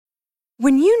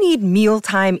When you need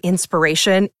mealtime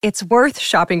inspiration, it's worth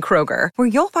shopping Kroger, where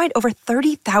you'll find over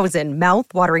 30,000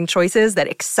 mouth-watering choices that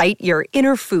excite your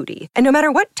inner foodie. And no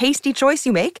matter what tasty choice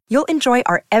you make, you'll enjoy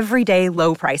our everyday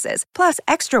low prices, plus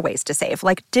extra ways to save,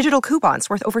 like digital coupons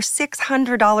worth over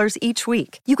 $600 each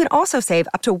week. You can also save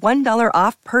up to $1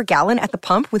 off per gallon at the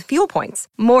pump with fuel points.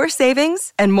 More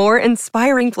savings and more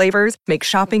inspiring flavors make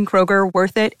shopping Kroger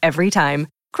worth it every time.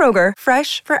 Kroger,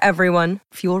 fresh for everyone.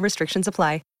 Fuel restrictions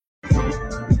apply.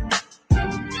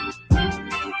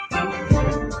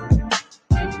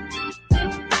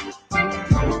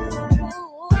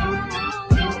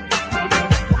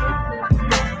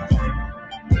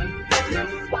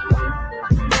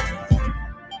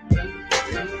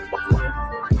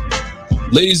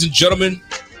 Ladies and gentlemen,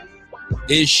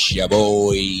 it's your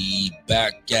boy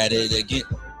back at it again.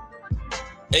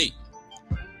 Hey,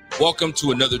 welcome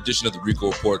to another edition of the Rico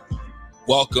Report.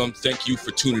 Welcome. Thank you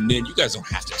for tuning in. You guys don't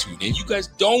have to tune in. You guys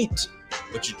don't,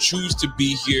 but you choose to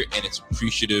be here, and it's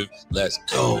appreciative. Let's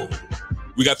go.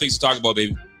 We got things to talk about,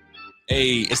 baby.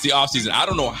 Hey, it's the off season. I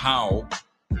don't know how,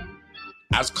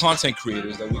 as content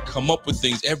creators, that we come up with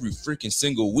things every freaking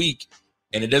single week,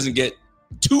 and it doesn't get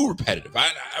too repetitive. I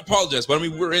apologize, but I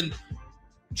mean, we're in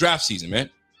draft season, man.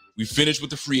 We finished with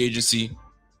the free agency.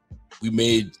 We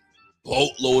made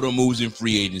boatload of moves in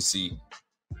free agency.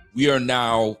 We are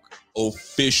now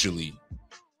officially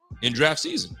in draft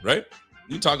season, right?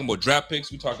 We're talking about draft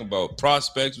picks. We're talking about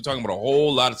prospects. We're talking about a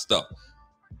whole lot of stuff.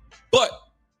 But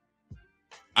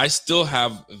I still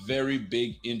have very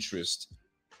big interest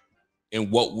in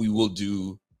what we will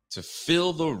do to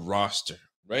fill the roster,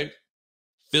 right?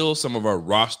 Fill some of our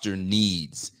roster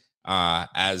needs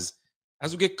as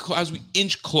we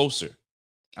inch closer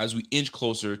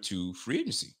to free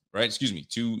agency, right? Excuse me,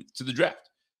 to the draft.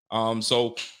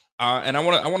 And I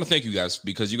want to thank you guys,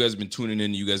 because you guys have been tuning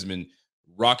in. You guys have been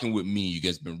rocking with me. You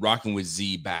guys have been rocking with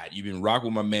Z-Bat. You've been rocking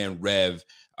with my man Rev,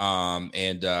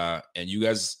 and you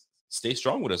guys stay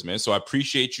strong with us, man. So I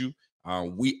appreciate you.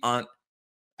 We aren't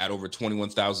at over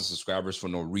 21,000 subscribers for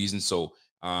no reason. So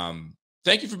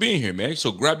thank you for being here, man.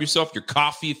 So grab yourself your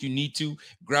coffee if you need to.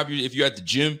 If you're at the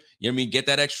gym, you know what I mean? Get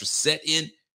that extra set in. You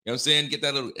know what I'm saying? Get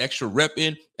that little extra rep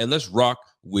in, and let's rock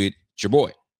with your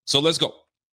boy. So let's go.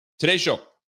 Today's show.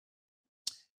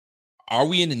 Are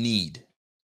we in a need?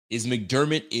 Is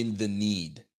McDermott in the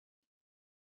need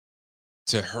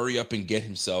to hurry up and get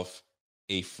himself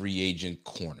a free agent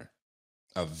corner,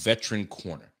 a veteran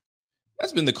corner?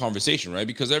 That's been the conversation, right?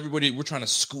 Because we're trying to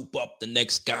scoop up the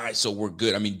next guy so we're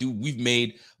good. I mean, dude, we've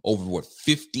made over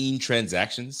 15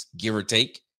 transactions, give or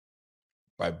take,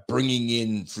 by bringing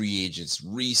in free agents,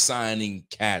 re-signing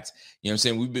cats. You know what I'm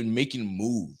saying? We've been making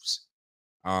moves.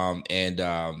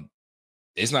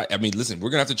 It's not, I mean, listen, we're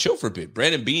going to have to chill for a bit.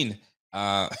 Brandon Beane, you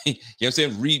know what I'm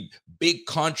saying? Read big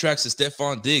contracts to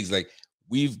Stephon Diggs. Like,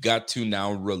 we've got to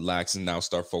now relax and now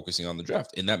start focusing on the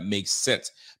draft. And that makes sense.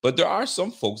 But there are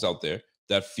some folks out there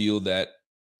that feel that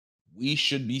we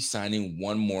should be signing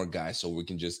one more guy so we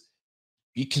can just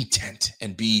be content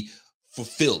and be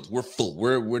fulfilled. We're full.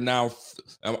 We're now,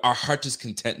 our heart is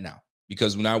content now,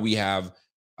 because now we have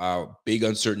big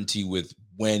uncertainty with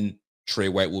when Trey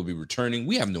White will be returning.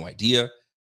 We have no idea.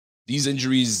 These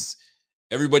injuries,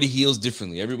 everybody heals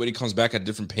differently. Everybody comes back at a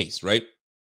different pace, right?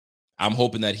 I'm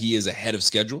hoping that he is ahead of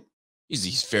schedule. He's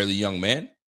a fairly young man.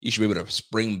 He should be able to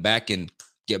spring back and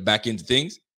get back into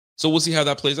things. So we'll see how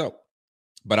that plays out.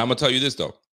 But I'm going to tell you this,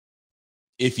 though.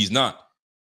 If he's not,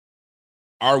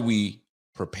 are we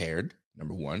prepared?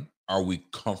 Number one, are we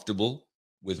comfortable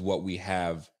with what we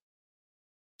have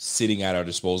sitting at our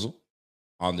disposal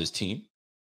on this team?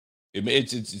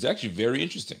 It's actually very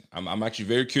interesting. I'm actually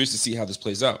very curious to see how this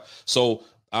plays out. So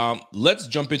let's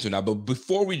jump into it now. But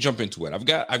before we jump into it, I've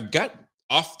got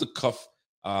off the cuff.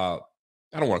 I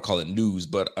don't want to call it news,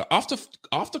 but off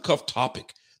the cuff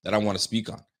topic that I want to speak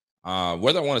on.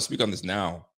 Whether I want to speak on this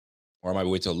now or I might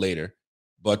wait till later,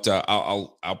 but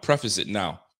I'll preface it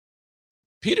now.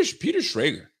 Peter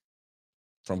Schrager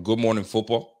from Good Morning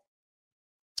Football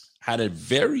had a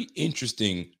very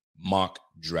interesting mock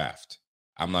draft.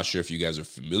 I'm not sure if you guys are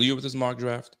familiar with this mock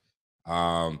draft,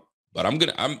 but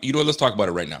let's talk about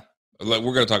it right now. We're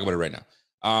going to talk about it right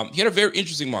now. He had a very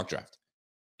interesting mock draft,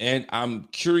 and I'm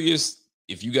curious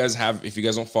if you guys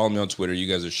don't follow me on Twitter,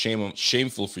 you guys are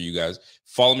shameful for you guys.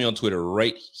 Follow me on Twitter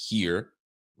right here,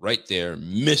 right there,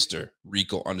 Mr.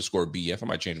 Rico_BF. I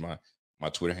might change my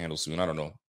Twitter handle soon. I don't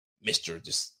know. Mr.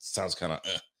 just sounds kind of,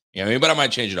 you know what I mean? But I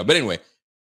might change it up. But anyway,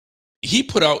 he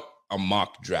put out a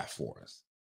mock draft for us.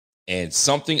 And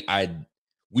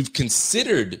we've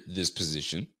considered this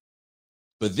position,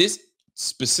 but this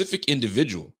specific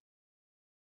individual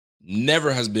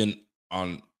never has been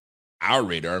on our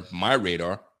radar, my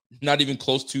radar, not even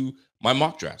close to my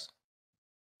mock drafts.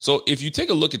 So if you take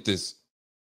a look at this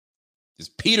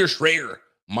Peter Schrager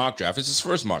mock draft, it's his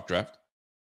first mock draft.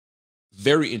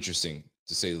 Very interesting,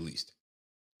 to say the least.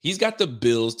 He's got the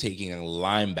Bills taking a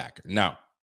linebacker. Now,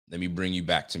 let me bring you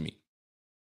back to me.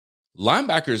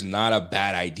 Linebacker is not a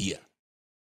bad idea.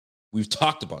 We've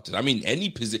talked about this. I mean, any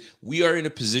position, we are in a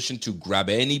position to grab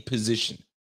any position.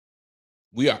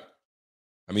 We are.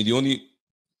 I mean, the only,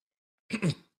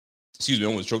 excuse me, I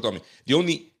almost choked on me. The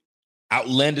only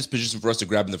outlandish position for us to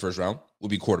grab in the first round would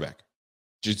be quarterback.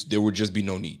 There would just be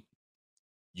no need.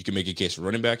 You can make a case for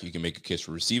running back. You can make a case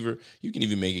for receiver. You can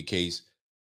even make a case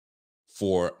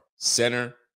for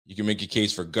center. You can make a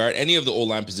case for guard. Any of the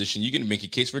O-line position, you can make a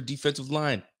case for defensive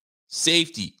line,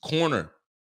 safety, corner.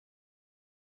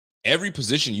 Every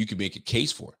position you can make a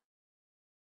case for.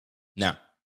 Now,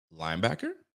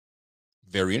 linebacker,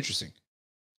 very interesting.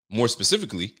 More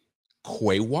specifically,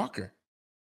 Quay Walker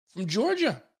from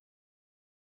Georgia.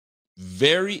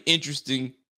 Very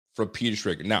interesting from Peter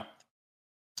Schrager. Now,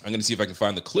 I'm going to see if I can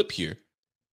find the clip here.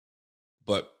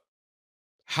 But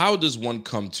how does one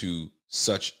come to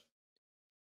such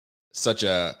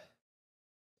a,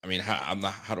 I mean,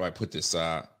 how do I put this?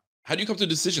 How do you come to a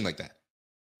decision like that?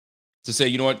 To say,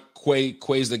 you know what,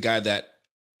 Quay is the guy that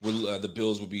the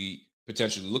Bills will be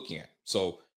potentially looking at.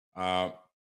 So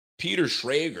Peter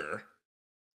Schrager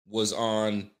was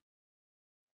on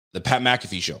the Pat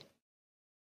McAfee show.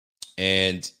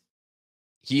 And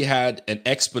he had an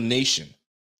explanation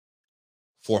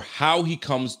for how he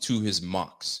comes to his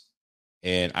mocks.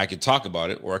 And I could talk about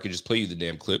it, or I could just play you the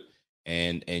damn clip,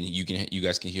 and you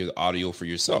guys can hear the audio for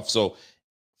yourself. So,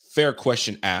 fair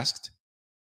question asked,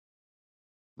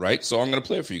 right? So I'm going to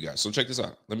play it for you guys. So check this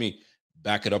out. Let me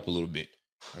back it up a little bit.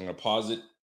 I'm going to pause it,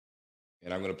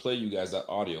 and I'm going to play you guys that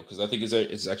audio because I think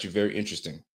it's actually very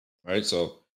interesting, right?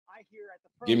 So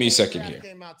give me a second here.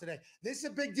 Came out today. This is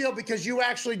a big deal because you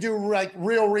actually do like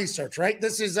real research, right?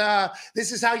 This is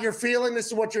how you're feeling. This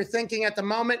is what you're thinking at the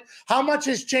moment. How much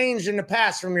has changed in the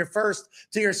past from your first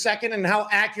to your second, and how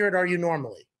accurate are you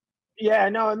normally? Yeah,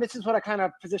 no, and this is what I kind of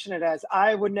position it as.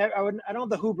 I don't have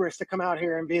the hubris to come out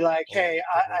here and be like, hey,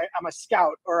 I'm a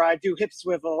scout, or I do hip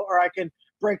swivel, or I can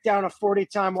break down a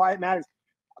 40-time why it matters.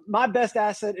 My best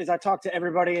asset is I talk to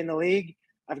everybody in the league.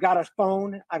 I've got a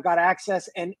phone, I've got access,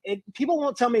 and people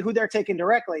won't tell me who they're taking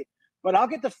directly, but I'll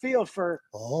get the feel for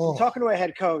talking to a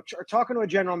head coach or talking to a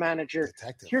general manager.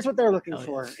 Detective. Here's what they're looking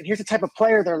for, and here's the type of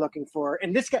player they're looking for.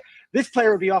 And this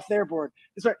player would be off their board.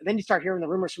 Then you start hearing the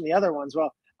rumors from the other ones.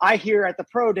 Well, I hear at the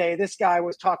pro day, this guy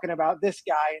was talking about this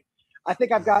guy. I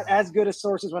think I've got as good a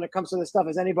sources when it comes to this stuff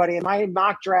as anybody, and my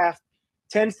mock draft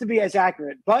tends to be as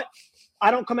accurate. But I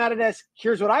don't come at it as,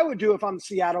 here's what I would do if I'm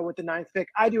Seattle with the 9th pick.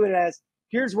 I do it as,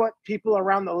 here's what people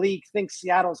around the league think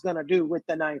Seattle's going to do with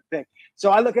the 9th pick. So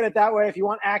I look at it that way. If you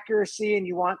want accuracy and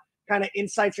you want kind of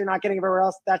insights you're not getting everywhere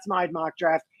else, that's my mock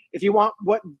draft. If you want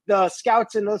what the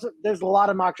scouts and those, there's a lot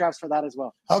of mock drafts for that as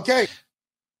well. Okay.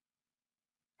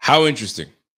 How interesting.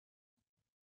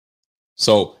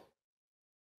 So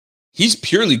he's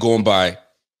purely going by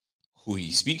who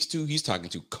he speaks to. He's talking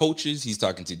to coaches. He's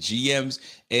talking to GMs.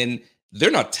 And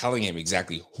they're not telling him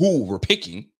exactly who we're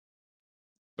picking.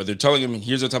 But they're telling him,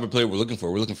 here's the type of player we're looking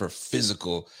for. We're looking for a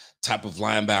physical type of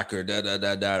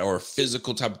linebacker, or a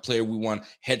physical type of player we want,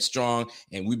 headstrong.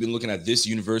 And we've been looking at this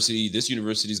university. This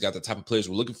university's got the type of players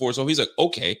we're looking for. So he's like,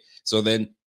 okay. So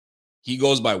then he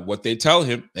goes by what they tell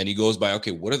him. And he goes by,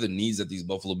 okay, what are the needs that these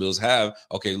Buffalo Bills have?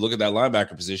 Okay, look at that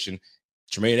linebacker position.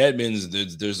 Tremaine Edmonds,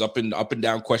 there's up and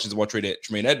down questions about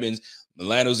Tremaine Edmonds.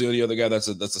 Milano's the only other guy that's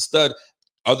a stud.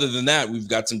 Other than that, we've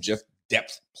got some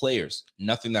depth players.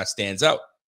 Nothing that stands out.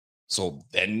 So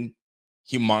then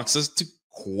he mocks us to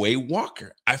Quay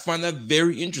Walker. I find that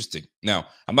very interesting. Now,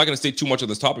 I'm not going to stay too much on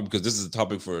this topic because this is a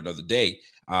topic for another day.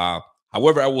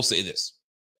 However, I will say this.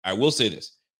 I was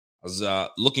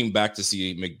looking back to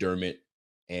see McDermott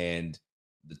and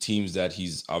the teams that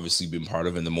he's obviously been part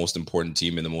of, and the most important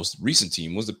team and the most recent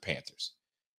team was the Panthers.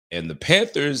 And the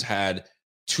Panthers had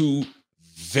two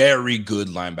very good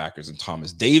linebackers in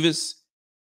Thomas Davis,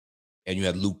 and you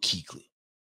had Luke Kuechly.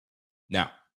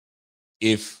 Now,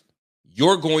 if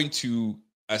you're going to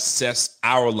assess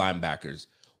our linebackers,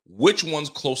 which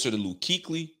one's closer to Luke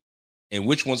Kuechly and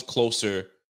which one's closer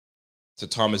to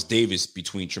Thomas Davis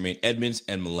between Tremaine Edmonds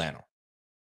and Milano?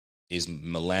 Is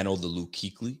Milano the Luke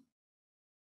Kuechly?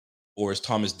 Or is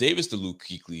Thomas Davis the Luke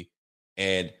Kuechly?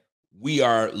 And we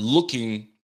are looking,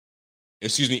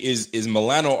 is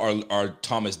Milano our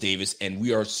Thomas Davis, and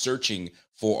we are searching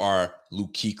for our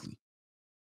Luke Kuechly?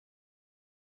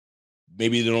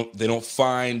 maybe they don't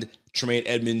find Tremaine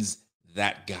Edmunds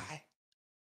that guy.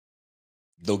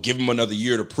 They'll give him another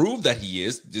year to prove that he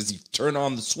is. Does he turn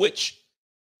on the switch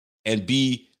and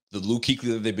be the Luke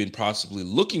Kuechly that they've been possibly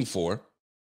looking for?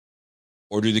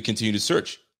 Or do they continue to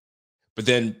search? But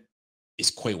then,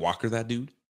 is Quay Walker that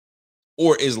dude?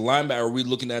 Or is linebacker, are we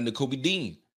looking at Nakobe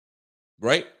Dean?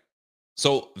 Right?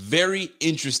 So very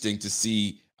interesting to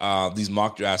see these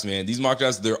mock drafts, man. These mock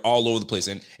drafts, they're all over the place.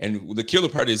 And the killer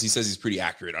part is he says he's pretty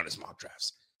accurate on his mock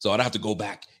drafts. So I'd have to go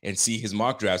back and see his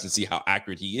mock drafts and see how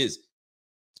accurate he is.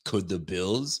 Could the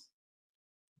Bills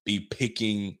be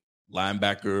picking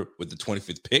linebacker with the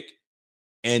 25th pick?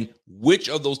 And which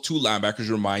of those two linebackers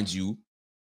reminds you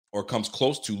or comes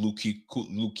close to Luke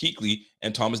Kuechly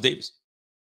and Thomas Davis?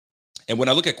 And when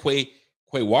I look at Quay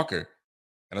Walker,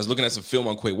 and I was looking at some film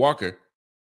on Quay Walker,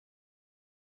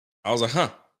 I was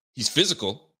like, he's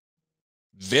physical,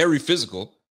 very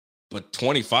physical, but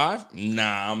 25?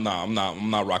 Nah, I'm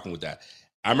not rocking with that.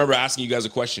 I remember asking you guys a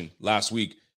question last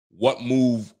week. What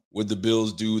move would the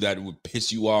Bills do that would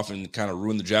piss you off and kind of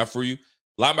ruin the draft for you?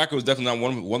 Linebacker was definitely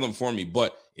not one of them for me,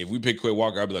 but if we pick Quay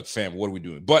Walker, I'd be like, fam, what are we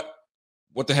doing? But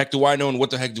what the heck do I know and what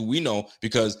the heck do we know?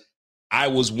 Because I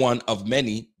was one of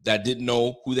many that didn't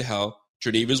know who the hell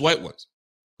Tre'Davious White was.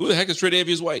 Who the heck is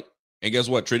Tre'Davious White? And guess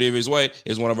what? Tre'Davious White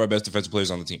is one of our best defensive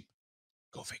players on the team.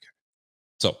 Go figure.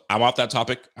 So I'm off that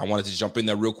topic. I wanted to jump in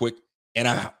there real quick, and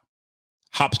I'm out.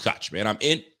 Hopscotch, man. I'm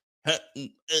in,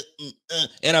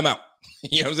 and I'm out.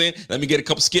 You know what I'm saying? Let me get a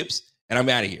couple skips, and I'm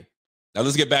out of here. Now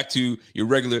let's get back to your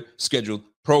regular scheduled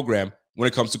program when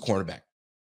it comes to cornerback.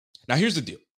 Now here's the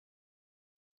deal.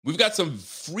 We've got some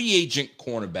free agent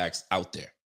cornerbacks out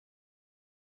there.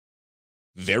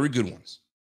 Very good ones.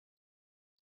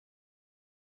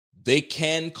 They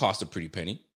can cost a pretty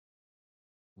penny.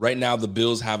 Right now, the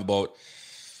Bills have about,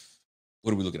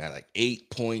 what are we looking at? Like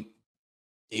 8.2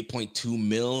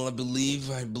 mil, I believe.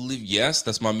 Yes,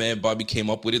 that's my man. Bobby came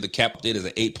up with it. The cap did is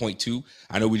an 8.2.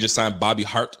 I know we just signed Bobby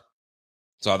Hart.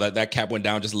 So that cap went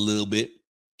down just a little bit.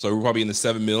 So we're probably in the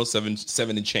 7 mil, seven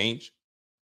and change.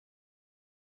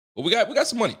 But we got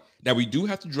some money. Now we do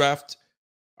have to draft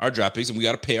our draft picks, and we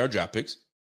got to pay our draft picks.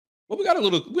 But we have a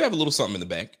little something in the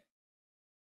bank.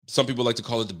 Some people like to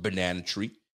call it the banana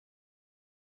tree.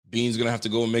 Bean's gonna have to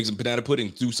go and make some banana pudding,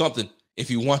 do something if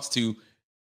he wants to.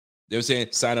 They're saying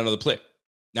sign another player.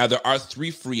 Now there are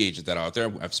 3 free agents that are out there.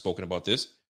 I've spoken about this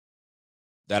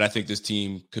that I think this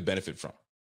team could benefit from.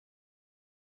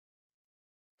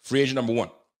 Free agent number 1.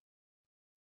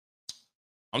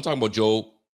 I'm talking about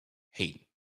Joe Haden.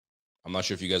 I'm not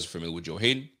sure if you guys are familiar with Joe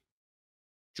Haden.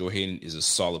 Joe Haden is a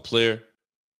solid player.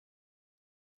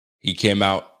 He came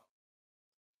out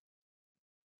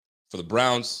for the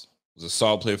Browns, was a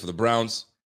solid player for the Browns,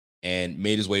 and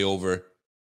made his way over,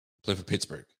 play for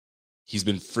Pittsburgh. He's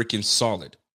been freaking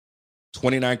solid.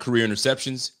 29 career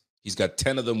interceptions. He's got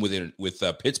 10 of them with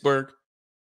Pittsburgh.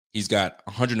 He's got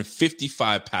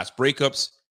 155 pass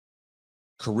breakups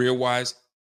career-wise,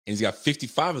 and he's got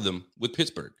 55 of them with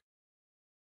Pittsburgh.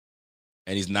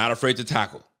 And he's not afraid to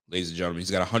tackle, ladies and gentlemen. He's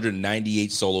got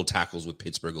 198 solo tackles with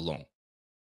Pittsburgh alone.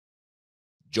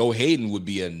 Joe Haden would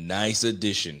be a nice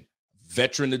addition,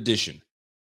 veteran addition,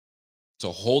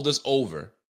 to hold us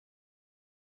over.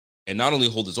 And not only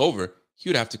hold us over, he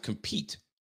would have to compete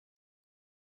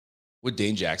with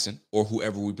Dane Jackson or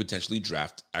whoever we potentially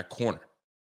draft at corner.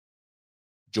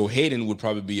 Joe Haden would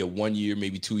probably be a 1-year,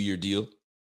 maybe 2-year deal.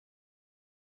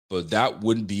 But that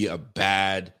wouldn't be a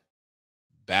bad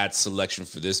selection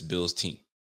for this Bills team.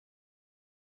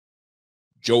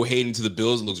 Joe Haden to the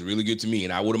Bills looks really good to me,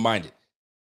 and I wouldn't mind it.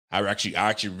 I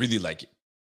actually really like it.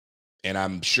 And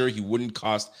I'm sure he wouldn't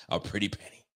cost a pretty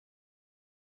penny.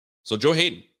 So Joe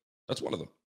Haden, that's one of them.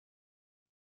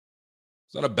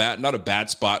 It's not a bad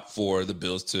spot for the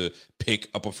Bills to pick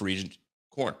up a free agent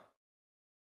corner.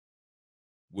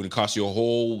 Wouldn't cost you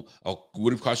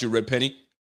wouldn't cost you a red penny.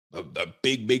 A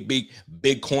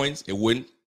big coins. It wouldn't.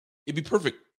 It'd be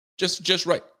perfect. Just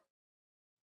right.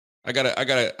 I got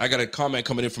a comment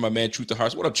coming in from my man Truth to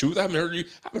Hearts. What up, Truth? I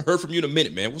haven't heard from you in a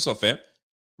minute, man. What's up, fam?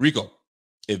 Rico,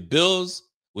 if Bills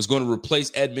was going to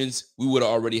replace Edmunds, we would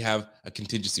already have a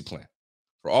contingency plan.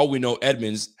 For all we know,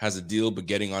 Edmunds has a deal but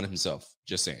getting on himself.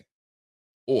 Just saying.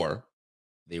 Or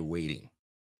they're waiting.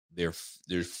 They're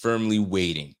firmly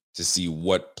waiting to see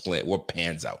what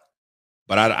pans out.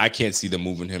 But I can't see them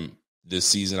moving him this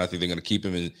season. I think they're going to keep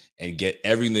him and get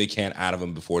everything they can out of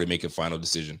him before they make a final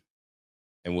decision.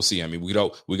 And we'll see. I mean, we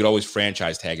could always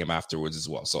franchise tag him afterwards as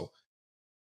well. So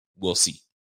we'll see.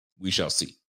 We shall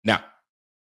see. Now,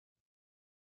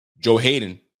 Joe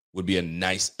Haden would be a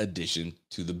nice addition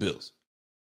to the Bills.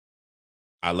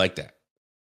 I like that.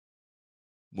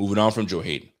 Moving on from Joe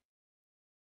Hayden.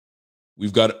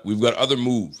 We've got other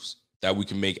moves that we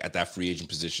can make at that free agent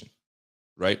position,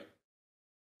 right?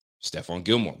 Stephon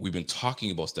Gilmore. We've been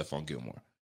talking about Stephon Gilmore.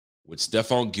 Would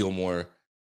Stephon Gilmore's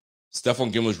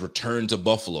return to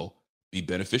Buffalo be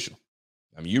beneficial?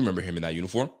 I mean, you remember him in that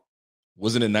uniform.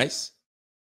 Wasn't it nice?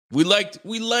 We liked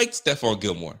Stephon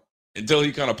Gilmore until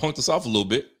he kind of punked us off a little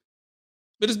bit.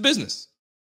 But it's business.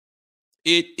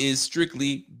 It is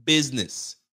strictly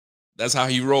business. That's how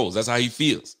he rolls. That's how he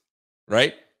feels,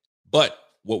 right? But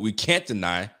what we can't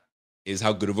deny is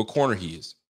how good of a corner he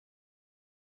is.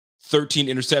 13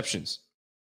 interceptions.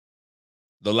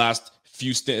 The last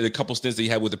a couple stints that he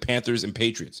had with the Panthers and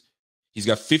Patriots. He's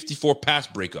got 54 pass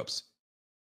breakups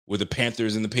with the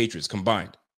Panthers and the Patriots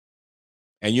combined.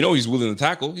 And you know he's willing to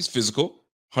tackle. He's physical.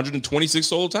 126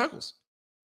 solo tackles.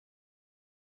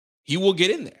 He will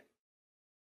get in there.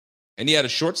 And he had a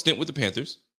short stint with the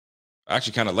Panthers. I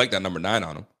actually kind of like that number 9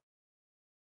 on him.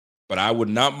 But I would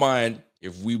not mind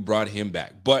if we brought him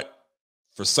back. But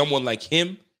for someone like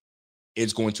him,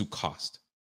 it's going to cost.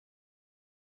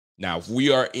 Now, if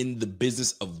we are in the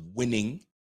business of winning,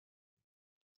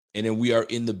 and then we are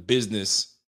in the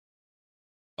business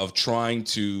of trying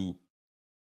to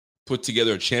put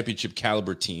together a championship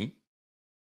caliber team,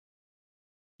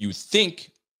 you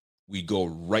think we go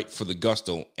right for the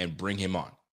gusto and bring him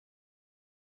on.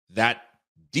 That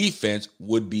defense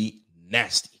would be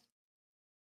nasty.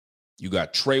 You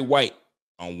got Trey White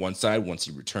on one side once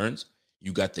he returns.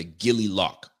 You got the Gilly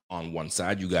Lock on one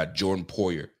side. You got Jordan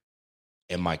Poyer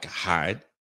and Micah Hyde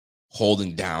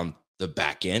holding down the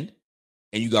back end.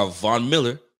 And you got Von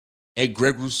Miller and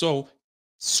Greg Rousseau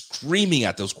screaming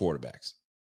at those quarterbacks.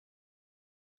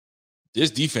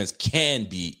 This defense can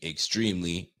be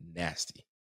extremely nasty.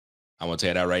 I'm going to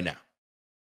tell you that right now.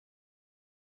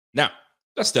 Now,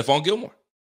 that's Stephon Gilmore.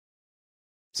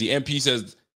 See, MP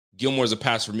says Gilmore is a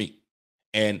pass for me.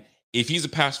 And if he's a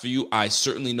pass for you, I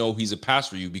certainly know he's a pass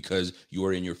for you because you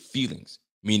are in your feelings.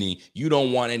 Meaning you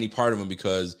don't want any part of him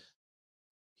because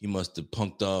he must have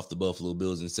punked off the Buffalo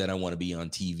Bills and said, I want to be on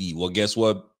TV. Well, guess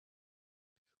what?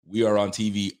 We are on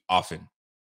TV often.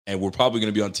 And we're probably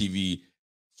going to be on TV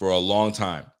for a long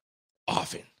time.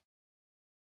 Often.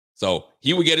 So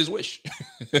he would get his wish.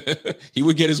 He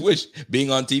would get his wish.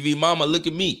 Being on TV, mama, look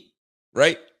at me.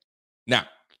 Right? Now,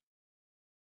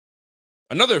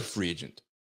 another free agent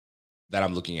that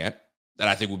I'm looking at that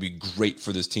I think would be great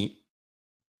for this team,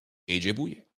 AJ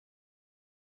Bouye.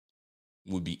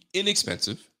 Would be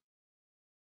inexpensive,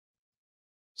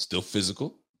 still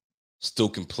physical, still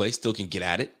can play, still can get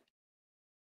at it.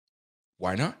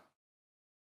 Why not?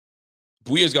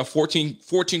 Bouye's got 14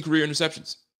 career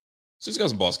interceptions. So he's got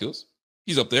some ball skills.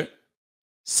 He's up there.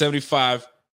 75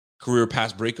 career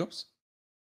pass breakups.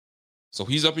 So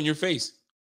he's up in your face.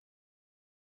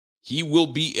 He will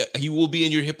be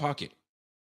in your hip pocket.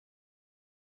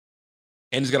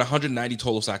 And he's got 190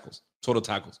 total tackles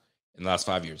in the last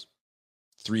 5 years.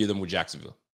 3 of them were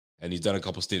Jacksonville. And he's done a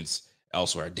couple stints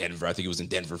elsewhere. Denver. I think he was in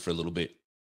Denver for a little bit.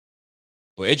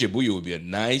 But AJ Bouye would be a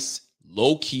nice,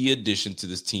 low-key addition to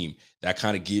this team that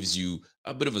kind of gives you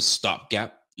a bit of a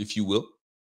stopgap, if you will.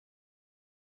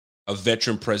 A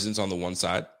veteran presence on the one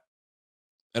side.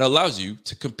 And allows you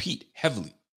to compete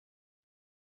heavily.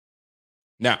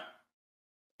 Now,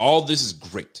 all this is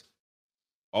great.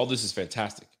 All this is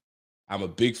fantastic. I'm a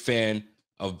big fan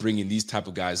of bringing these type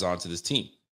of guys onto this team.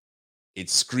 It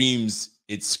screams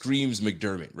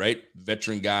McDermott, right?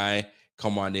 Veteran guy,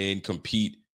 come on in,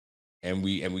 compete, and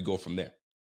we go from there.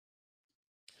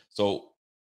 So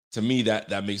to me,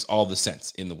 that makes all the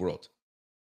sense in the world.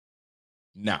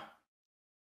 Now,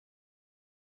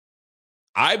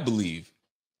 I believe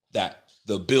that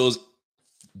the Bills,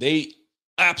 they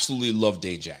absolutely love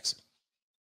Dane Jackson.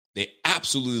 They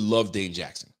absolutely love Dane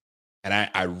Jackson. And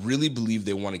I really believe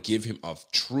they want to give him a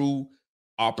true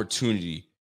opportunity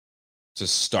to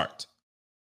start.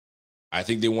 I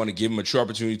think they want to give him a true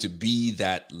opportunity to be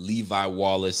that Levi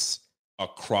Wallace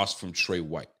across from Trey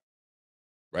White,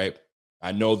 right?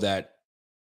 I know that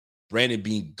Brandon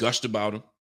Beane gushed about him.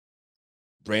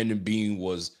 Brandon Beane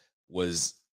was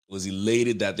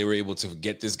elated that they were able to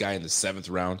get this guy in the 7th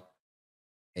round.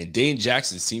 And Dane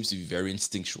Jackson seems to be very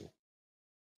instinctual.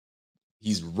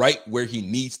 He's right where he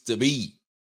needs to be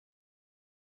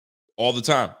all the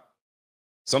time.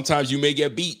 Sometimes you may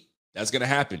get beat. That's going to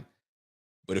happen.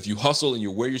 But if you hustle and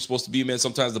you're where you're supposed to be, man,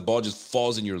 sometimes the ball just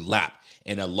falls in your lap.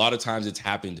 And a lot of times it's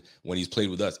happened when he's played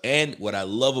with us. And what I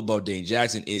love about Dane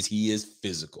Jackson is he is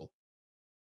physical.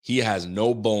 He has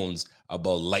no bones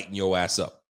about lighting your ass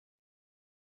up.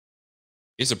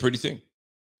 It's a pretty thing.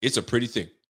 It's a pretty thing.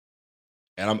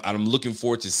 And I'm looking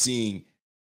forward to seeing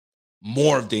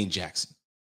more of Dane Jackson.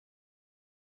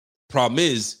 Problem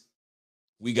is,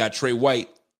 we got Trey White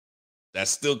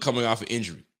that's still coming off an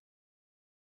injury,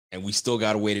 and we still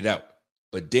got to wait it out.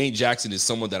 But Dane Jackson is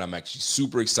someone that I'm actually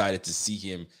super excited to see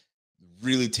him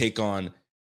really take on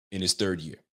in his third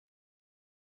year.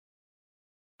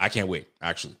 I can't wait,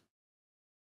 actually.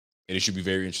 And it should be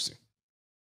very interesting.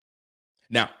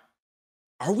 Now,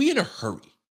 are we in a hurry?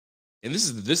 And this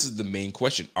is the main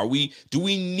question. Do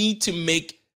we need to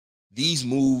make these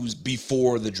moves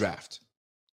before the draft?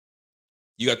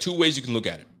 You got two ways you can look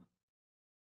at it.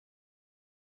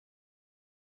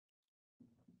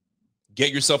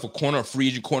 Get yourself a free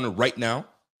agent corner right now.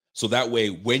 So that way,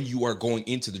 when you are going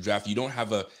into the draft, you don't have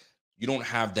that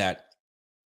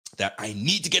I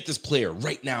need to get this player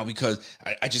right now because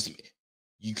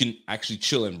you can actually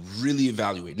chill and really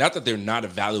evaluate. Not that they're not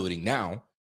evaluating now,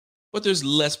 but there's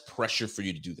less pressure for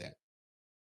you to do that.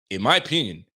 In my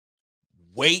opinion,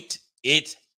 wait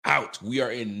it out. We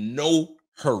are in no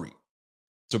hurry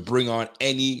to bring on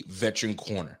any veteran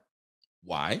corner.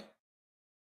 Why?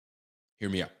 Hear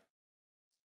me out.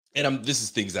 And this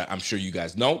is things that I'm sure you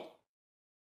guys know,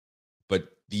 but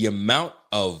the amount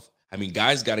of,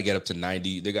 guys got to get up to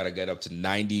 90. They got to get up to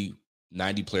 90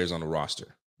 players on the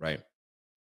roster, right?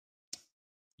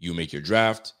 You make your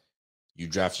draft. You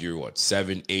draft your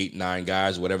 7, 8, 9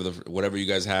 guys, whatever you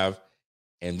guys have.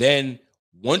 And then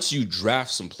once you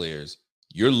draft some players,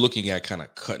 you're looking at kind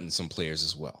of cutting some players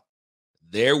as well.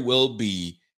 There will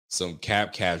be some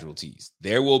cap casualties.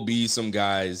 There will be some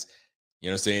guys,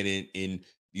 in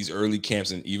these early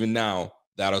camps and even now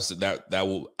that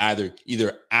will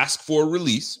either ask for a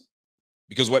release,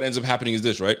 because what ends up happening is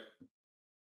this, right?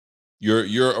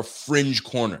 You're a fringe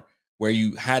corner where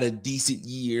you had a decent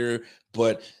year,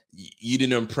 but you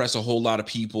didn't impress a whole lot of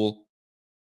people.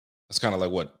 That's kind of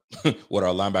like what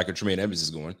our linebacker Tremaine Evans is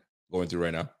going through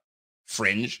right now.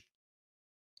 Fringe.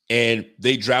 And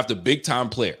they draft a big-time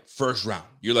player, first round.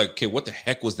 You're like, okay, what the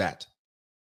heck was that?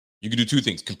 You can do two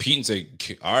things. Compete and say,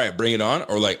 all right, bring it on.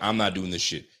 Or like, I'm not doing this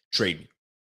shit. Trade me.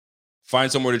 Find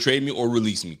somewhere to trade me or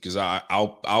release me because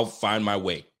I'll find my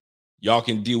way. Y'all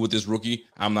can deal with this rookie.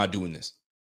 I'm not doing this.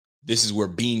 This is where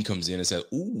Bean comes in and says,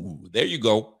 ooh, there you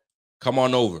go. Come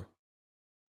on over.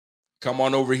 Come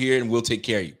on over here and we'll take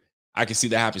care of you. I can see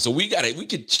that happen. So we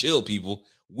could chill, people.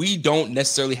 We don't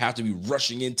necessarily have to be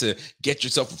rushing in to get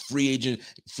yourself a free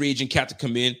agent cat to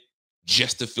come in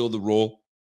just to fill the role,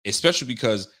 especially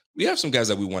because we have some guys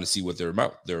that we want to see what they're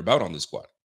about on this squad.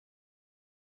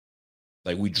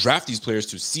 Like, we draft these players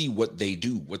to see what they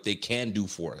do, what they can do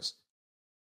for us.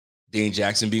 Dane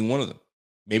Jackson being one of them.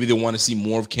 Maybe they want to see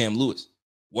more of Cam Lewis.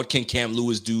 What can Cam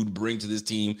Lewis do to bring to this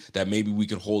team that maybe he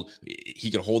can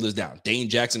hold us down? Dane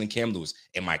Jackson and Cam Lewis.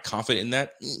 Am I confident in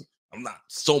that? I'm not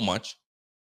so much.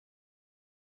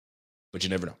 But you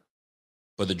never know.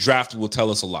 But the draft will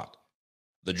tell us a lot.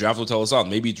 The draft will tell us all.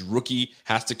 Maybe it's rookie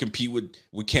has to compete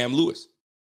with Cam Lewis.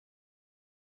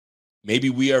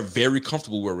 Maybe we are very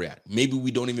comfortable where we're at. Maybe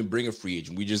we don't even bring a free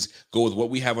agent. We just go with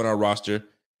what we have on our roster,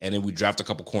 and then we draft a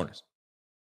couple corners.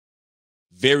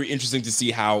 Very interesting to see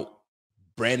how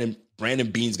Brandon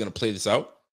Beane's going to play this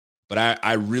out. But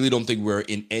I really don't think we're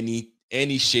in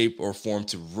any shape or form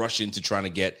to rush into trying to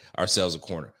get ourselves a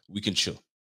corner. We can chill.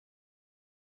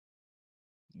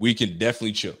 We can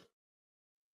definitely chill.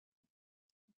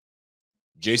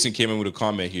 Jason came in with a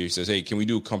comment here. He says, "Hey, can we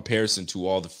do a comparison to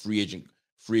all the free agent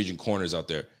corners out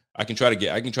there?" I can try to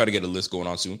get a list going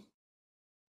on soon.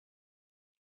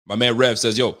 My man Rev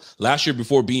says, "Yo, last year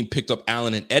before Bean picked up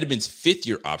Allen and Edmonds'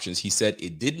 fifth-year options, he said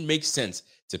it didn't make sense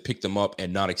to pick them up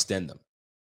and not extend them.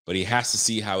 But he has to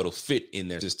see how it'll fit in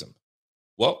their system."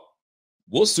 Well,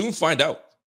 we'll soon find out.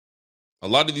 A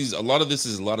lot of this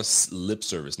is a lot of lip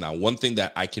service. Now, one thing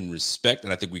that I can respect,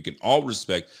 and I think we can all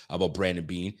respect about Brandon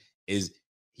Beane, is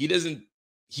he doesn't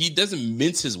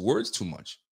mince his words too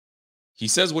much. He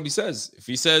says what he says. If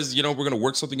he says, we're going to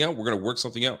work something out, we're going to work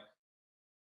something out.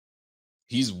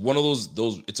 He's one of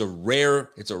those. It's a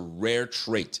rare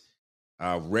trait,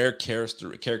 rare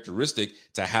characteristic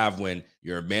to have when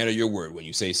you're a man of your word when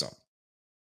you say something.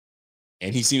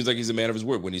 And he seems like he's a man of his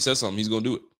word. When he says something, he's going to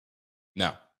do it.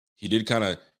 Now, he did kind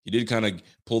of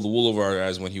pull the wool over our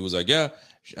eyes when he was like,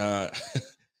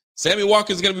 Sammy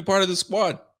Watkins is going to be part of the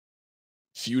squad.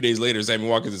 A few days later, Sammy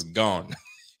Watkins is gone.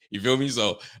 You feel me?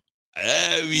 So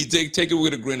take it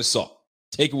with a grain of salt.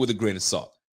 Take it with a grain of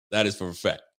salt. That is for a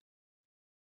fact.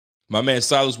 My man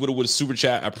Silas Whittle with a super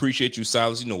chat. I appreciate you,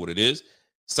 Silas. You know what it is.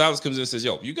 Silas comes in and says,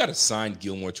 "Yo, you got to sign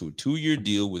Gilmore to a 2-year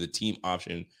deal with a team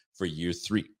option for year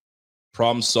 3.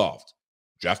 Problem solved.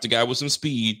 Draft a guy with some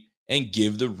speed and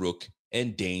give the Rook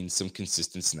and Dane some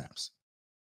consistent snaps."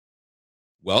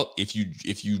 Well, if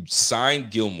you sign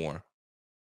Gilmore,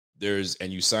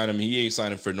 and you sign him, he ain't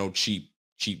signing for no cheap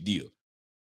deal.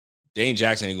 Dane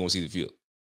Jackson ain't gonna see the field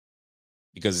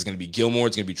because it's gonna be Gilmore,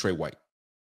 it's gonna be Trey White.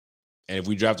 And if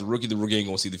we draft the rookie ain't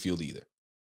gonna see the field either.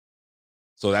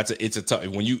 So it's a tough.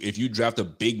 If you draft a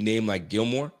big name like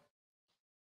Gilmore,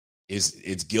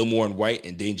 it's Gilmore and White,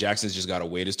 and Dane Jackson's just gotta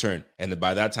wait his turn. And then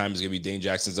by that time, it's gonna be Dane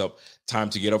Jackson's time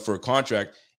to get up for a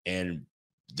contract. And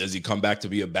does he come back to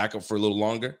be a backup for a little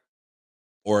longer,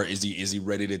 or is he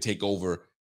ready to take over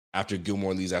after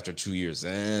Gilmore leaves after 2 years?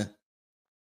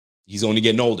 He's only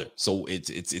getting older, so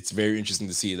it's very interesting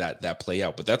to see that play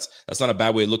out. But that's not a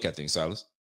bad way to look at things, Silas.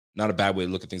 Not a bad way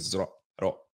to look at things at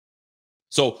all.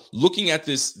 So looking at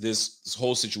this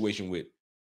whole situation with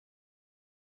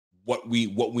what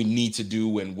we need to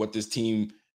do and what this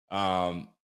team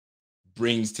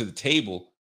brings to the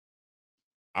table,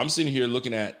 I'm sitting here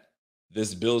looking at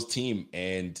this Bills team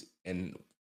and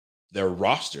their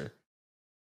roster.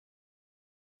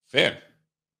 Fair.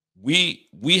 We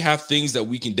have things that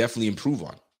we can definitely improve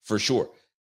on, for sure.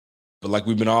 But like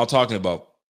we've been all talking about,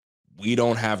 we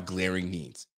don't have glaring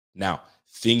needs. Now,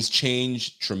 things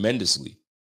change tremendously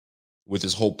with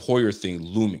this whole Poyer thing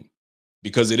looming,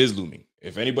 because it is looming.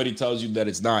 If anybody tells you that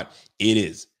it's not, it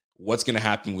is. What's going to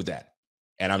happen with that?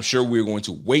 And I'm sure we're going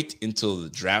to wait until the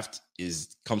draft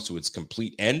comes to its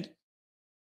complete end.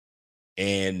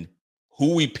 And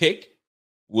who we pick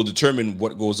will determine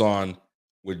what goes on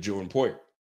with Jordan Poyer.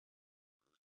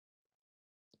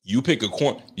 You pick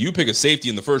a safety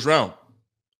in the first round.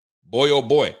 Boy, oh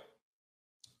boy.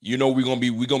 You know we're gonna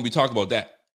be talking about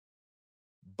that.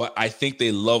 But I think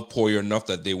they love Poyer enough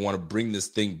that they want to bring this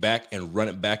thing back and run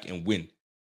it back and win.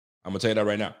 I'm gonna tell you that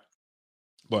right now.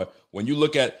 But when you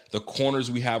look at the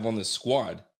corners we have on this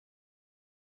squad,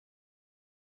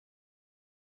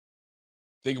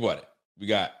 think about it. We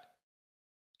got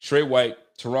Trey White,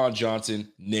 Teron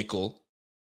Johnson, nickel,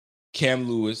 Cam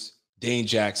Lewis, Dane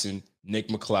Jackson, Nick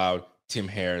McLeod, Tim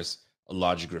Harris,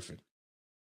 Elijah Griffin.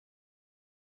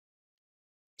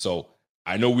 So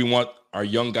I know we want our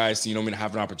young guys to,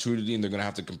 have an opportunity, and they're going to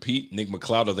have to compete. Nick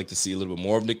McLeod, I'd like to see a little bit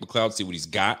more of Nick McLeod, see what he's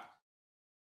got.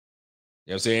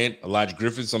 You know what I'm saying? Elijah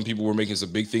Griffin, some people were making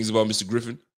some big things about Mr.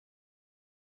 Griffin.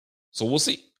 So we'll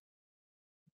see.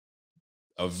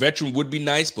 A veteran would be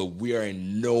nice, but we are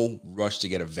in no rush to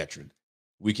get a veteran.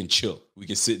 We can chill. We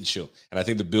can sit and chill. And I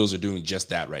think the Bills are doing just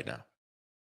that right now.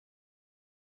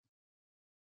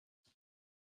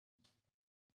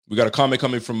 We got a comment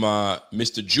coming from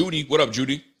Mr. Judy. What up,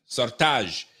 Judy?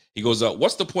 Sartaj. He goes,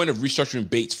 what's the point of restructuring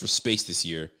Bates for space this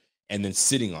year and then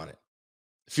sitting on it?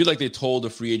 I feel like they told a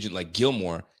free agent like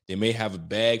Gilmore they may have a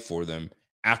bag for them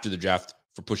after the draft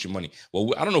for pushing money.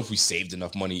 Well, I don't know if we saved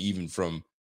enough money even from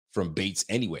Bates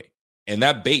anyway. And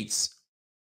that Bates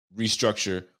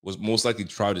restructure was most likely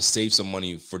to try to save some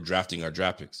money for drafting our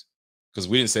draft picks, because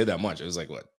we didn't save that much. It was like,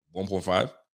 what, 1.5?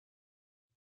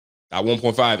 That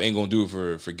 1.5 ain't gonna do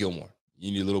it for Gilmore.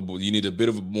 You need a bit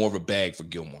of more of a bag for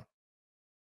Gilmore.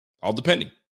 All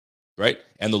depending, right?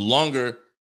 And the longer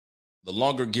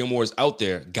Gilmore is out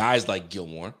there, guys like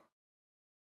Gilmore,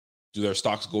 do their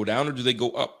stocks go down or do they go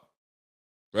up?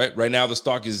 Right? Right now the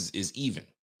stock is even.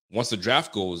 Once the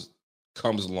draft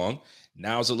comes along,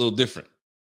 now it's a little different.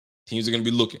 Teams are gonna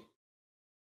be looking.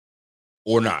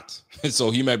 Or not.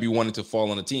 So he might be wanting to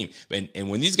fall on a team. And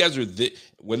when these guys are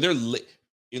when they're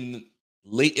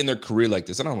late in their career like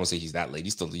this, I don't want to say he's that late.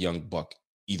 He's still a young buck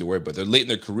either way, but they're late in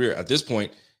their career. At this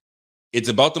point, it's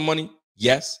about the money,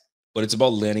 yes, but it's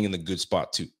about landing in the good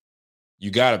spot too. You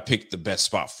got to pick the best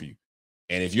spot for you.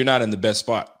 And if you're not in the best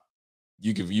spot,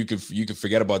 you can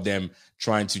forget about them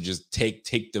trying to just take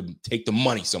the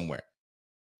money somewhere.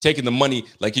 Taking the money,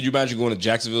 like, could you imagine going to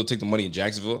Jacksonville, take the money in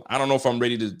Jacksonville? I don't know if I'm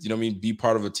ready to, be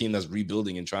part of a team that's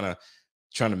rebuilding and trying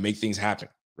to make things happen,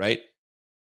 right?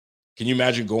 Can you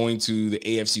imagine going to the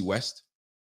AFC West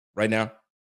right now?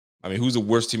 I mean, who's the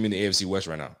worst team in the AFC West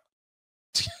right now?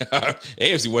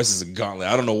 AFC West is a gauntlet.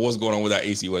 I don't know what's going on with that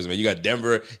AFC West, man. You got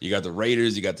Denver, you got the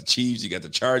Raiders, you got the Chiefs, you got the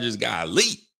Chargers. Golly.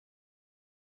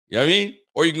 You know what I mean?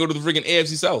 Or you can go to the freaking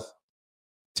AFC South.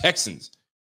 Texans.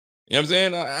 You know what I'm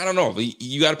saying? I don't know.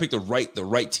 You got to pick the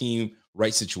right team,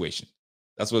 right situation.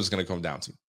 That's what it's going to come down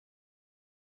to.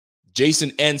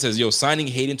 Jason N says, signing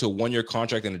Hayden to a 1-year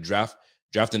contract in the draft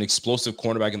an explosive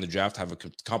cornerback in the draft, have a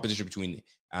competition between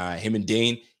him and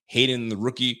Dane. Hayden, the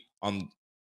rookie,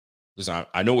 listen,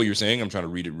 I know what you're saying. I'm trying to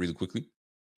read it really quickly.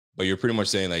 But you're pretty much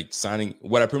saying, like, signing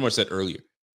what I pretty much said earlier.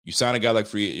 You sign a guy like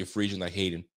free agent like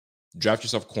Hayden, draft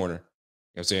yourself a corner, you know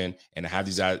what I'm saying, and have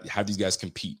these guys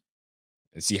compete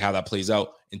and see how that plays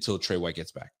out until Trey White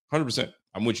gets back. 100%.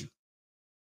 I'm with you.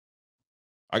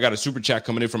 I got a super chat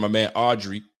coming in from my man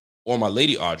Audrey, or my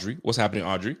lady Audrey. What's happening,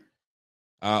 Audrey?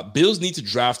 Bills need to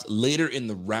draft later in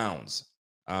the rounds.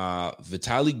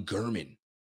 Vitaly Gurman,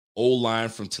 O-line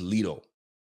from Toledo,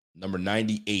 number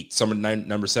 98,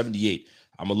 number 78.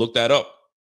 I'm gonna look that up.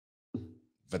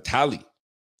 Vitaly,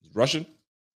 Russian.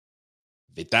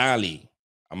 Vitaly.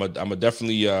 I'm gonna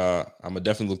definitely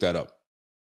look that up.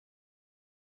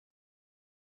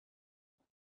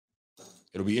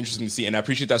 It'll be interesting to see, and I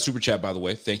appreciate that super chat, by the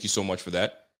way. Thank you so much for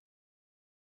that.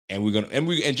 And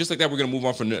just like that, we're gonna move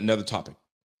on for another topic.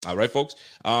 All right, folks.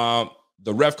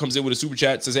 The ref comes in with a super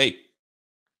chat. Says, "Hey,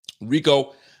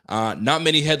 Rico, not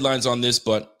many headlines on this,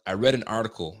 but I read an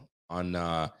article on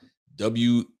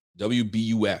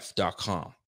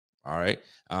WBUF.com. All right.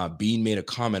 Bean made a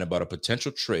comment about a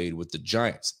potential trade with the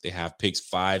Giants. They have picks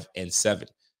 5 and 7.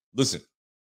 Listen,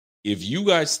 if you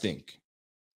guys think,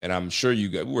 and I'm sure you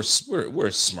guys, we're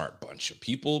a smart bunch of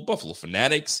people, Buffalo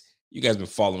Fanatics. You guys been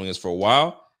following us for a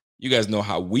while. You guys know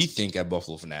how we think at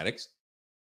Buffalo Fanatics.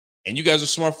 And you guys are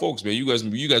smart folks, man. You guys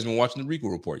been watching the Rico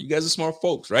Report. You guys are smart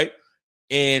folks, right?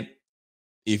 And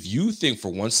if you think for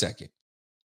 1 second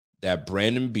that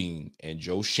Brandon Beane and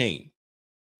Joe Schoen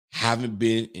haven't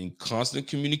been in constant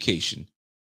communication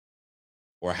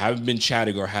or haven't been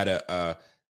chatting or had a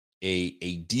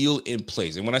deal in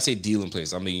place, and when I say deal in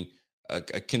place, I mean a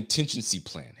contingency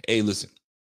plan. Hey, listen,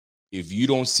 if you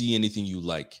don't see anything you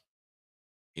like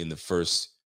in the first,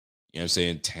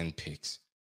 10 picks,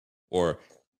 or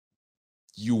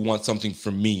you want something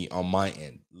from me on my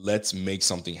end, let's make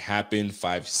something happen.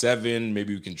 5-7,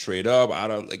 maybe we can trade up.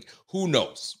 Who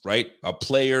knows, right? A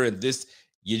player and this,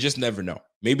 you just never know.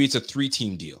 Maybe it's a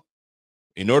 3-team deal.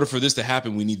 In order for this to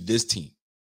happen, we need this team.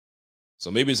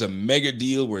 So maybe it's a mega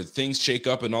deal where things shake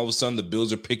up and all of a sudden the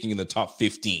Bills are picking in the top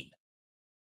 15.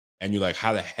 And you're like,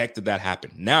 how the heck did that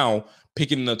happen? Now,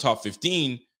 picking in the top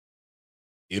 15,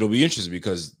 it'll be interesting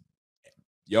because,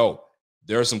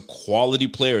 there are some quality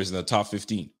players in the top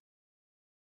 15.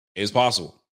 It's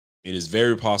possible. It is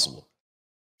very possible.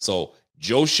 So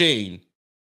Joe Schoen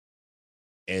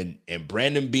and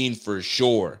Brandon Beane for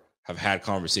sure have had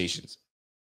conversations.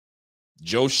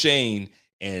 Joe Schoen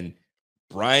and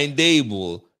Brian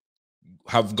Daboll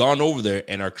have gone over there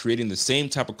and are creating the same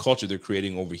type of culture they're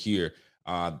creating over here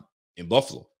in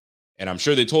Buffalo. And I'm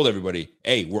sure they told everybody,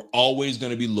 hey, we're always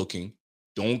going to be looking.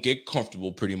 Don't get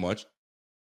comfortable, pretty much.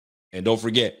 And don't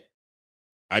forget,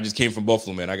 I just came from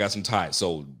Buffalo, man. I got some ties.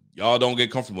 So y'all don't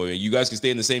get comfortable. You guys can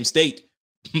stay in the same state,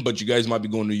 but you guys might be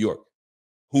going to New York.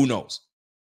 Who knows?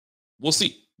 We'll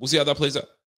see. We'll see how that plays out.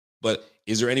 But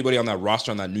is there anybody on that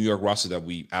roster, on that New York roster, that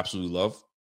we absolutely love?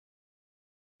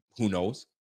 Who knows?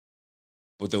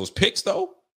 But those picks,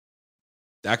 though,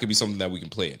 that could be something that we can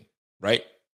play in, right?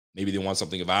 Maybe they want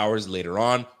something of ours later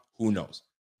on. Who knows?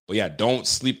 But yeah, don't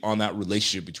sleep on that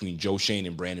relationship between Joe Schoen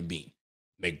and Brandon Beane,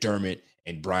 McDermott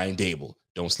and Brian Daboll.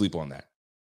 Don't sleep on that.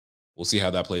 We'll see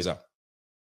how that plays out.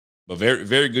 But very,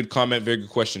 very good comment. Very good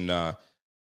question.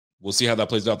 We'll see how that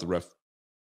plays out, the ref.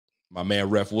 My man,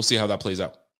 ref. We'll see how that plays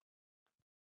out.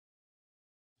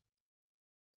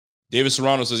 David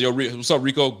Serrano says, yo, what's up,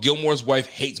 Rico? Gilmore's wife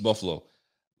hates Buffalo.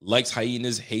 Likes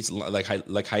hyenas, hates like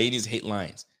hyenas hate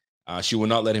lions. She will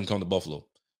not let him come to Buffalo.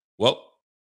 Well,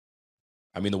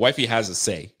 I mean, the wifey has a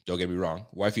say. Don't get me wrong.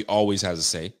 Wifey always has a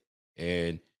say.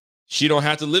 And she don't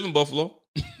have to live in Buffalo.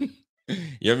 You know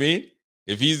what I mean?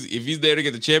 If he's there to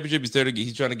get the championship, he's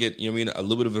trying to get, a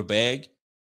little bit of a bag,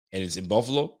 and it's in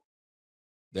Buffalo,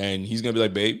 then he's gonna be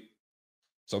like, babe,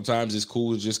 sometimes it's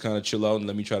cool to just kind of chill out and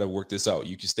let me try to work this out.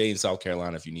 You can stay in South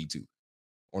Carolina if you need to,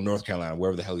 or North Carolina,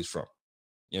 wherever the hell he's from.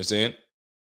 You know what I'm saying?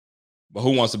 But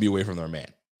who wants to be away from their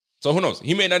man? So who knows?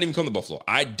 He may not even come to Buffalo.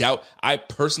 I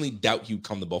personally doubt he would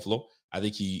come to Buffalo. I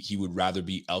think he would rather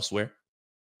be elsewhere.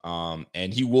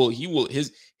 And he will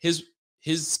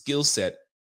his skill set,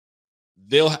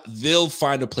 they'll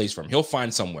find a place for him. He'll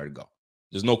find somewhere to go.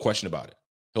 There's no question about it.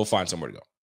 He'll find somewhere to go.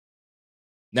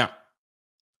 Now,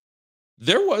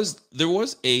 there was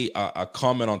a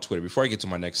comment on Twitter before I get to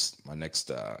my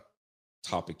next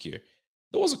topic here.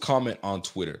 There was a comment on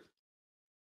Twitter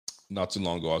not too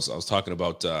long ago. I was talking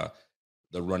about the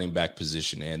running back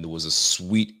position, and there was a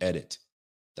sweet edit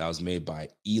that was made by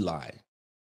Eli.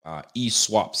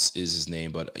 E-Swaps is his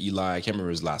name, but Eli, I can't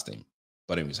remember his last name.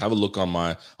 But anyways, have a look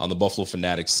on the Buffalo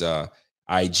Fanatics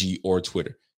IG or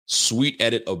Twitter. Sweet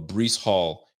edit of Breece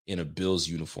Hall in a Bills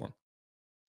uniform.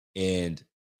 And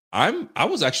I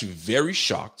was actually very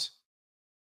shocked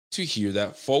to hear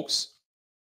that folks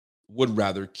would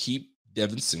rather keep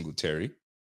Devin Singletary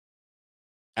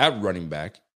at running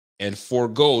back and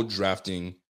forego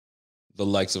drafting the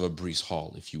likes of a Breece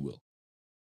Hall, if you will.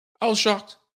 I was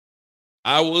shocked.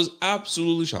 I was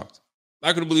absolutely shocked.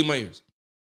 I couldn't believe my ears.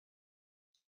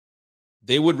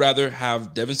 They would rather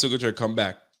have Devin Singletary come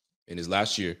back in his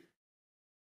last year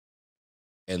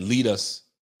and lead us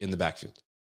in the backfield.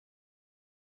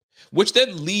 Which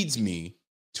then leads me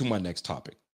to my next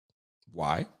topic.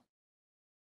 Why?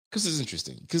 Because it's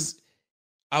interesting. Because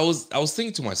I was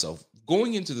thinking to myself,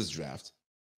 going into this draft,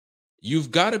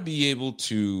 you've got to be able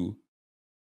to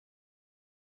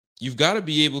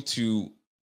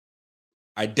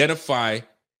identify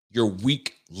your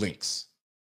weak links.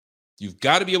 You've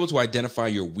got to be able to identify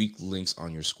your weak links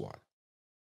on your squad.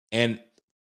 And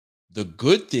the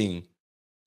good thing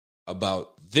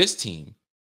about this team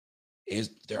is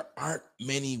there aren't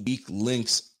many weak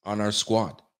links on our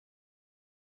squad.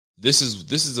 This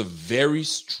is a very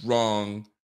strong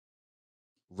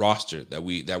roster that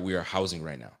we are housing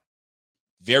right now.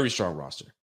 Very strong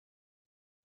roster.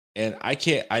 And I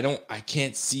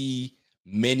can't see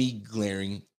many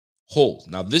glaring holes.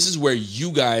 Now, this is where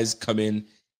you guys come in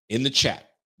the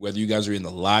chat, whether you guys are in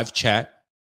the live chat,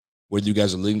 whether you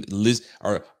guys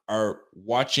are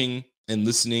watching and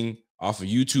listening off of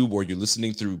YouTube, or you're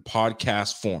listening through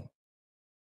podcast form.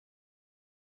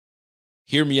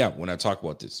 Hear me out when I talk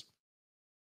about this.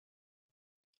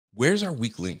 Where's our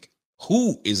weak link?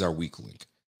 Who is our weak link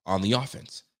on the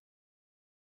offense?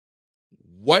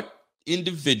 What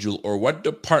individual or what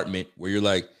department where you're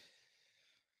like,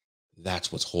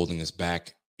 that's what's holding us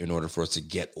back in order for us to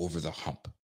get over the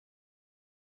hump?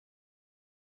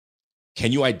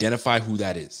 Can you identify who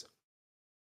that is?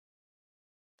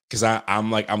 Because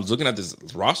I'm looking at this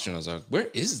roster and I was like, where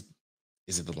is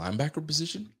it the linebacker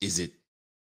position? Is it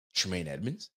Tremaine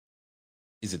Edmonds?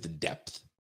 Is it the depth?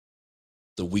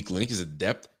 The weak link? Is it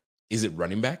depth? Is it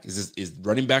running back? Is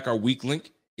running back our weak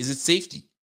link? Is it safety?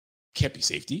 Can't be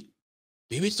safety.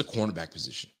 Maybe it's the cornerback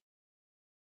position.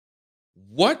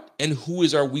 What and who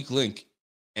is our weak link,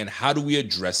 and how do we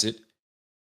address it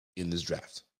in this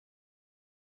draft?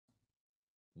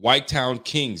 Whitetown's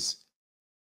King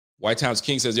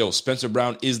says, yo, Spencer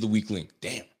Brown is the weak link.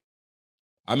 Damn.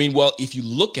 I mean, well, if you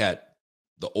look at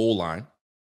the O-line,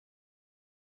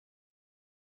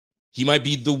 he might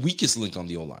be the weakest link on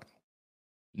the O-line.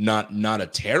 Not a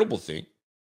terrible thing.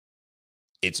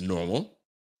 It's normal.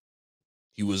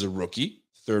 He was a rookie,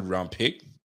 3rd-round pick,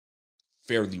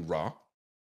 fairly raw,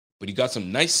 but he got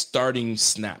some nice starting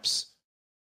snaps.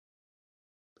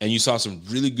 And you saw some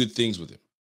really good things with him.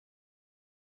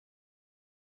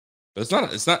 But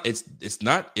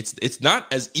it's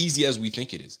not as easy as we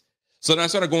think it is. So then I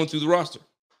started going through the roster.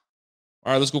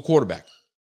 All right, let's go quarterback.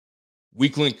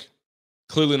 Weak link,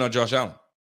 clearly not Josh Allen.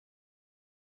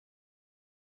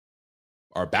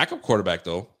 Our backup quarterback,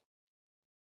 though,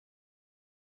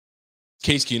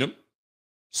 Case Keenum,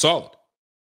 solid.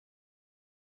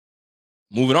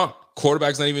 Moving on.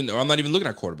 I'm not even looking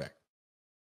at quarterback.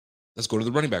 Let's go to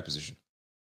the running back position.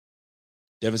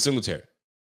 Devin Singletary,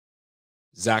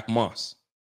 Zach Moss,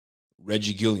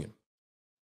 Reggie Gilliam.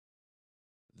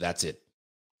 That's it.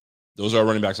 Those are our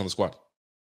running backs on the squad.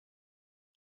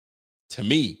 To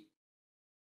me,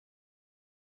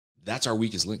 that's our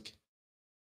weakest link.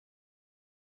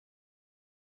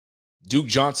 Duke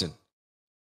Johnson.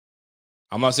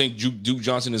 I'm not saying Duke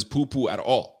Johnson is poo-poo at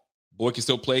all. Boy can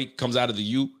still play, comes out of the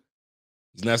U.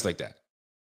 He's nice like that.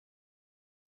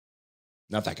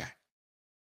 Not that guy.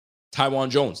 Tywan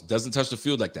Jones doesn't touch the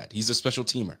field like that. He's a special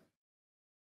teamer.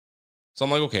 So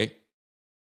I'm like, okay,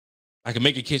 I can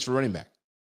make a case for running back.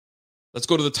 Let's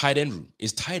go to the tight end room.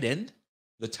 Is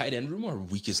the tight end room our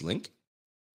weakest link?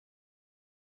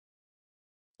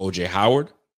 OJ Howard,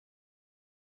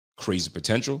 crazy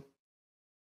potential.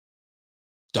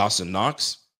 Dawson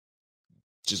Knox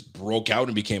just broke out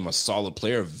and became a solid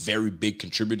player, a very big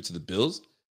contributor to the Bills.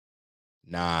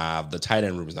 Nah, the tight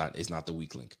end room is not the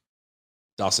weak link.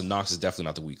 Dawson Knox is definitely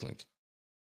not the weak link.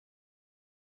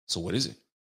 So what is it?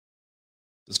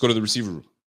 Let's go to the receiver room.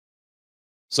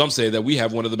 Some say that we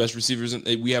have one of the best receivers and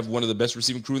we have one of the best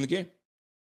receiving crew in the game.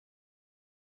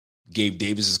 Gabe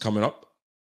Davis is coming up.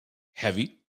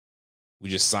 Heavy. We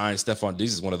just signed Stephon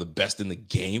Diggs as one of the best in the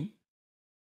game.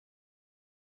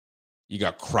 You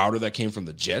got Crowder that came from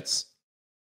the Jets.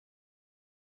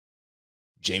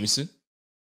 Jameson.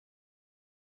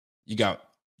 You got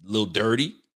Lil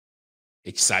Dirty.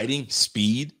 Exciting.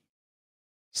 Speed.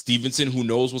 Stevenson, who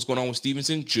knows what's going on with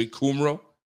Stevenson. Jake Kumro.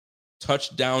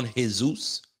 Touchdown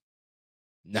Jesus.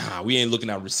 Nah, we ain't looking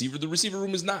at receiver. The receiver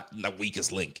room is not the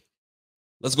weakest link.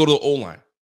 Let's go to the O-line.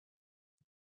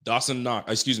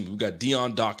 We got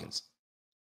Dion Dawkins.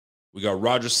 We got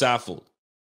Roger Saffold.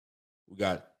 We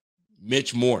got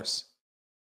Mitch Morse.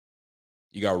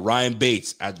 You got Ryan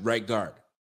Bates at right guard,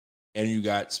 and you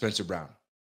got Spencer Brown.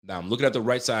 Now, I'm looking at the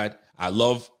right side. I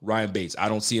love Ryan Bates. I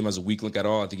don't see him as a weak link at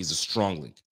all. I think he's a strong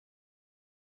link.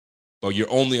 But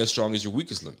you're only as strong as your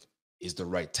weakest link. Is the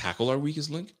right tackle our weakest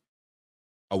link?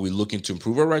 Are we looking to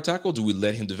improve our right tackle? Do we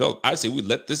let him develop? I say we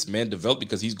let this man develop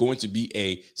because he's going to be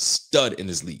a stud in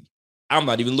this league. I'm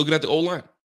not even looking at the O-line.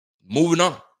 Moving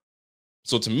on.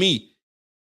 So to me,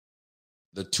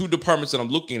 the two departments that I'm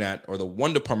looking at, or the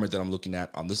one department that I'm looking at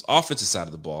on this offensive side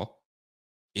of the ball,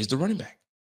 is the running back.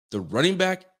 The running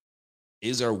back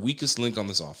is our weakest link on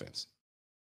this offense.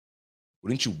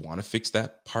 Wouldn't you want to fix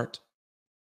that part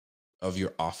of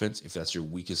your offense if that's your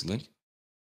weakest link?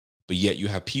 But yet you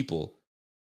have people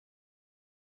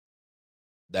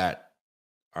that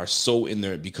are so in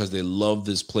there because they love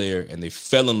this player and they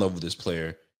fell in love with this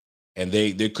player, and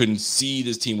they couldn't see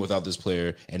this team without this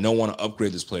player and don't want to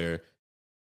upgrade this player.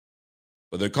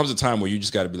 But there comes a time where you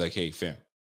just got to be like, hey, fam,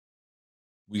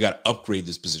 we got to upgrade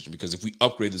this position, because if we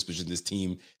upgrade this position, this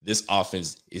team, this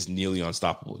offense is nearly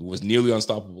unstoppable. It was nearly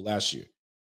unstoppable last year.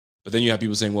 But then you have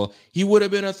people saying, well, he would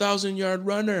have been 1,000-yard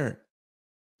runner.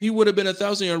 He would have been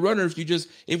 1,000-yard runner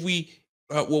if we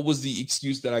what was the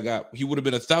excuse that I got? He would have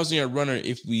been 1,000-yard runner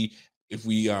if we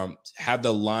had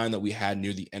the line that we had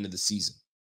near the end of the season.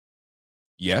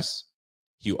 Yes,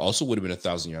 he also would have been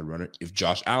 1,000-yard runner if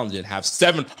Josh Allen didn't have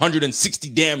 760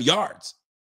 damn yards.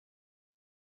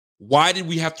 Why did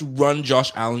we have to run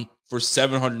Josh Allen for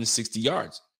 760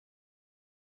 yards?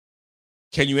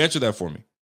 Can you answer that for me?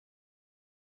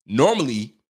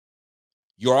 Normally,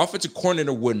 your offensive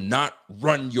coordinator would not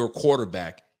run your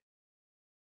quarterback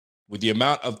with the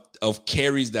amount of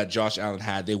carries that Josh Allen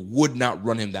had. They would not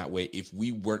run him that way if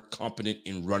we weren't competent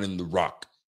in running the rock.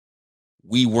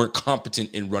 We weren't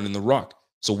competent in running the rock.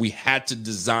 So we had to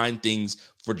design things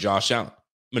for Josh Allen.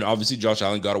 I mean, obviously, Josh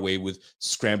Allen got away with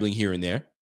scrambling here and there.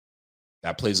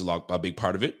 That plays a big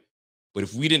part of it. But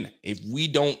if we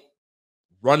don't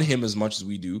run him as much as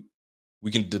we do,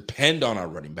 we can depend on our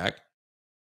running back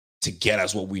to get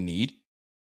us what we need.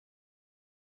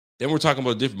 Then we're talking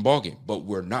about a different ballgame, but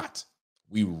we're not.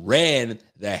 We ran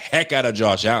the heck out of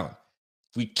Josh Allen.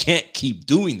 We can't keep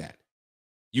doing that.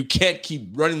 You can't keep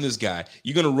running this guy.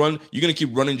 You're going to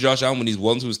keep running Josh Allen when he's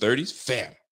well into his 30s?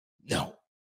 Fam, no.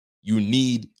 You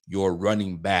need your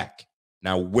running back.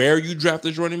 Now, where you draft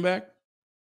this running back,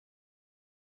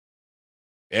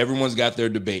 everyone's got their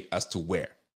debate as to where.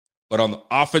 But on the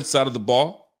offense side of the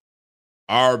ball,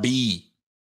 RB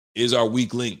is our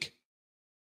weak link.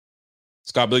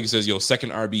 Scott Blicky says, yo,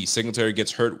 second RB, Singletary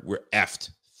gets hurt, we're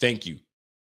effed. Thank you.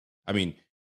 I mean,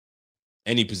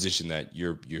 any position that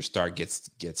your star gets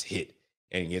hit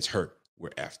and gets hurt, we're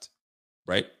effed,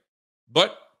 right?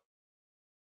 But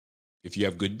if you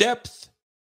have good depth,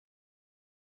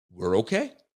 we're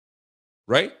okay,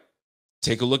 right?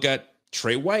 Take a look at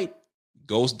Trey White.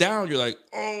 Goes down, you're like,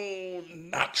 oh,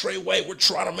 not Trey White. We're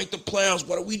trying to make the playoffs.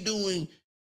 What are we doing?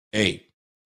 Hey,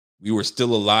 we were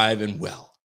still alive and well.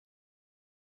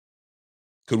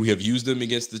 Could we have used them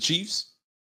against the Chiefs?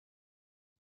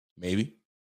 Maybe.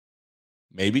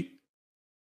 But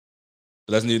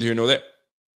that's neither here nor there.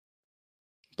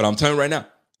 But I'm telling you right now,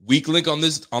 weak link on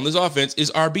this offense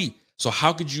is RB. So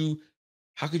how could you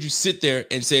sit there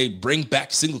and say bring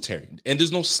back Singletary? And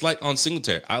there's no slight on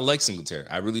Singletary. I like Singletary.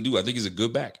 I really do. I think he's a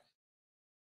good back.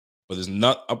 But there's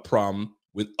not a problem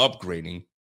with upgrading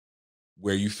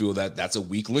where you feel that that's a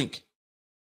weak link.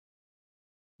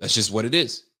 That's just what it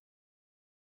is.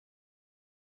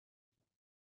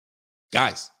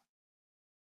 Guys,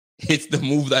 it's the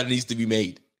move that needs to be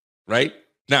made, right?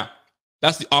 Now,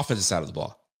 that's the offensive side of the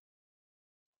ball.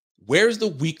 Where's the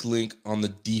weak link on the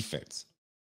defense?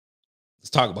 Let's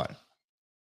talk about it.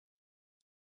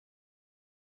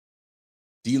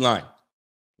 D-line.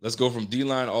 Let's go from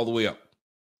D-line all the way up.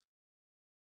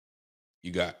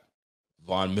 You got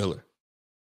Von Miller,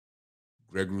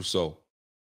 Greg Rousseau,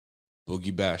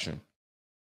 Boogie Basham,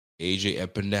 AJ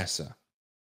Epinesa.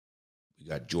 We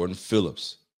got Jordan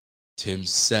Phillips, Tim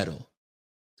Settle,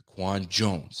 Daquan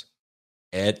Jones,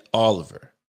 Ed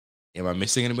Oliver. Am I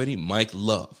missing anybody? Mike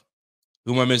Love.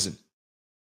 Who am I missing?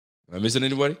 Am I missing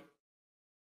anybody?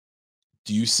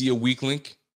 Do you see a weak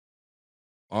link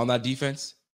on that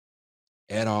defense?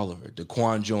 Ed Oliver,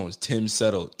 Daquan Jones, Tim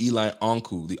Settle, Eli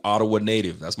Anku, the Ottawa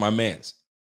native. That's my man's.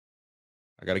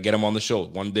 I got to get him on the show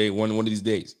one of these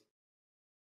days.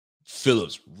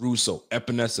 Phillips, Russo,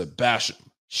 Epinesa, Basham,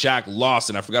 Shaq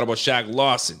Lawson. I forgot about Shaq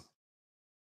Lawson.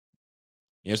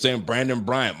 You know what I'm saying? Brandon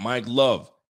Bryant, Mike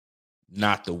Love.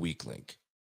 Not the weak link.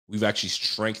 We've actually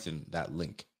strengthened that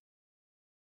link.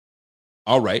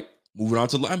 All right, moving on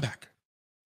to linebacker.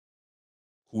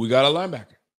 Who we got a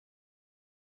linebacker?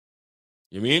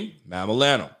 You mean? Matt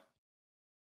Milano,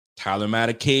 Tyler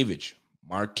Matakevich,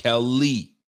 Markel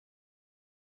Lee,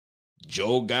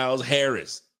 Joe Giles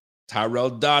Harris,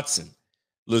 Tyrell Dotson.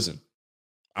 Listen,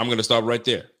 I'm going to stop right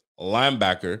there. A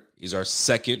linebacker is our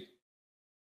second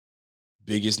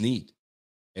biggest need,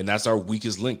 and that's our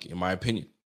weakest link, in my opinion.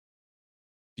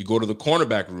 If you go to the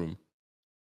cornerback room,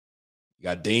 you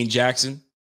got Dane Jackson,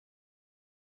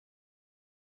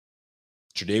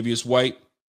 Tre'Davious White,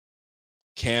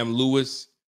 Cam Lewis.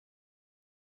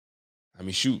 I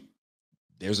mean, shoot,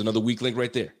 there's another weak link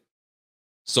right there.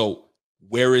 So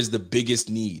where is the biggest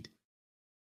need?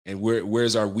 And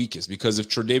where's our weakest? Because if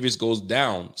Tre'Davious goes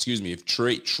down, if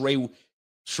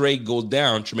Trey goes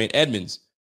down, Tremaine Edmonds,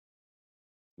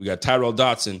 we got Tyrell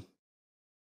Dotson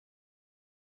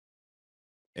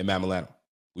and Matt Milano.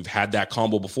 We've had that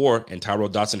combo before, and Tyrell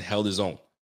Dotson held his own.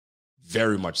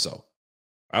 Very much so.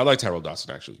 I like Tyrell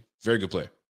Dotson, actually. Very good player.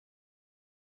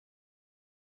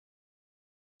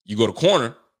 You go to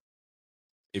corner,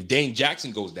 if Dane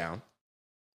Jackson goes down,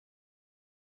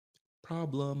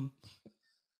 problem.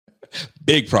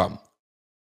 Big problem.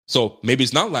 So maybe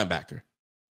it's not linebacker.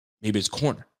 Maybe it's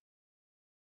corner.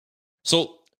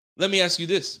 So let me ask you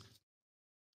this.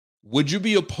 Would you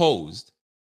be opposed,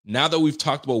 now that we've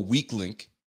talked about weak link,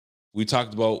 we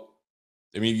talked about,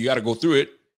 I mean, you got to go through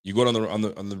it. You go on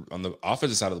the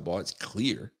offensive side of the ball, it's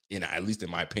clear, at least in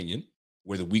my opinion,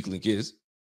 where the weak link is.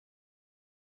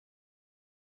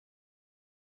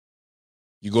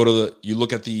 You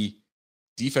look at the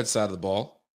defense side of the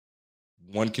ball.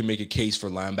 One can make a case for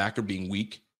linebacker being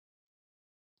weak,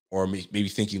 or maybe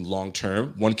thinking long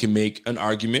term. One can make an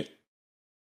argument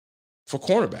for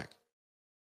cornerback.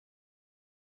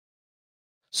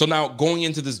 So now going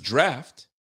into this draft,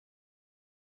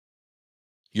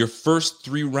 your first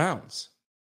 3 rounds,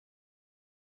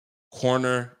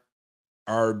 corner,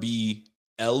 RB,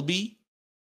 LB,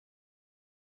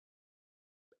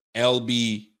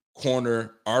 LB,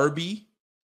 corner, RB.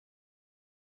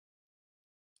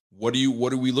 What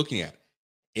are we looking at?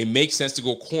 It makes sense to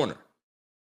go corner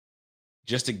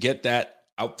just to get that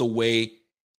out the way,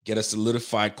 get a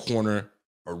solidified corner,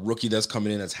 a rookie that's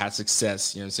coming in that's had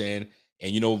success, you know what I'm saying?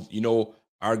 And you know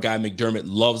our guy McDermott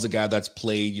loves a guy that's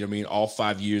played, you know what I mean, all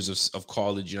 5 years of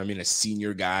college, you know what I mean, a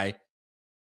senior guy.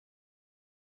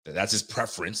 That's his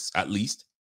preference, at least.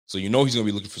 So he's going to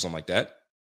be looking for something like that.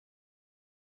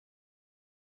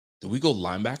 Do we go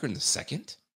linebacker in the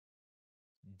second?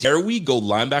 Dare we go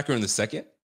linebacker in the second?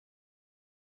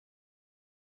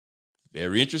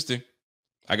 Very interesting.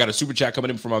 I got a super chat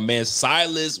coming in from my man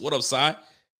Silas. What up, Si?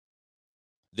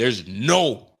 There's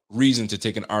no reason to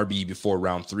take an RB before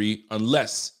round 3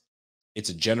 unless it's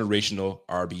a generational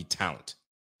RB talent.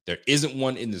 There isn't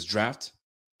one in this draft.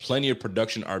 Plenty of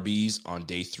production RBs on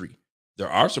day 3. There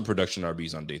are some production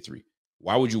RBs on day 3.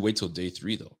 Why would you wait till day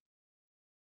 3, though?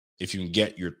 If you can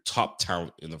get your top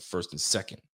talent in the first and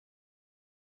second,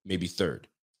 maybe third.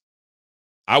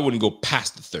 I wouldn't go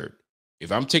past the third.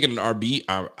 If I'm taking an RB,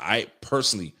 I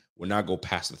personally would not go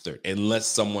past the third unless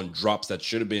someone drops that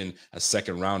should have been a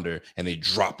second rounder and they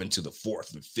drop into the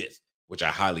 4th and 5th, which I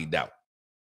highly doubt.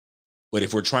 But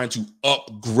if we're trying to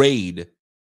upgrade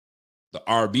the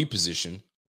RB position,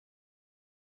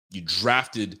 you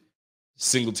drafted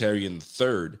Singletary in the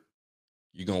 3rd,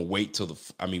 you're going to wait till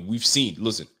we've seen,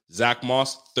 listen, Zach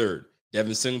Moss, 3rd,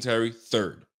 Devin Singletary,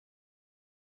 3rd.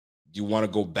 Do you want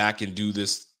to go back and do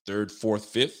this 3rd, 4th,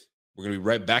 5th? We're going to be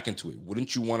right back into it.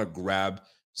 Wouldn't you want to grab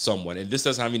someone? And this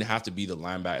doesn't even have to be the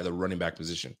linebacker, the running back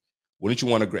position. Wouldn't you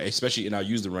want to grab, especially, and I'll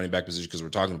use the running back position because we're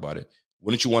talking about it.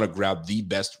 Wouldn't you want to grab the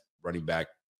best running back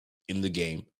in the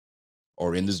game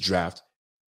or in this draft,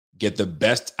 get the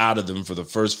best out of them for the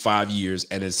first 5 years,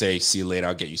 and then say, see you later,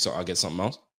 I'll get something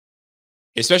else?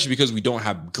 Especially because we don't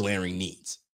have glaring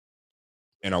needs.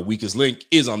 And our weakest link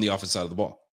is on the offensive side of the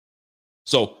ball.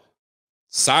 So,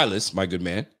 Silas, my good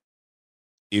man,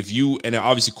 and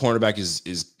obviously cornerback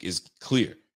is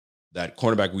clear that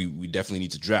cornerback we definitely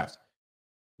need to draft.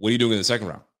 What are you doing in the second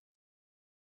round?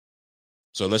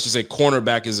 So let's just say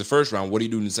cornerback is the first round. What are you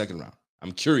doing in the second round?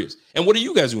 I'm curious. And what are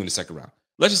you guys doing in the second round?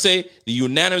 Let's just say the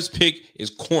unanimous pick is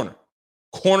corner.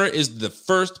 Corner is the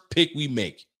first pick we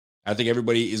make. I think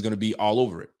everybody is going to be all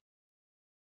over it.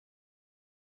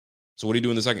 So what do you do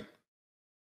in the second?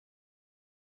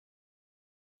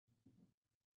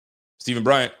 Stephen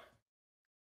Bryant,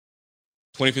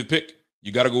 25th pick.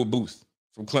 You got to go with Booth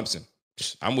from Clemson.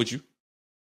 I'm with you.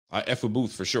 I F with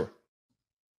Booth for sure.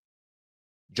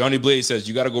 Johnny Blaze says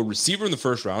you got to go receiver in the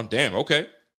first round. Damn, okay.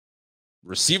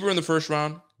 Receiver in the first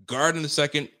round, guard in the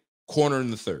second, corner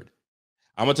in the third.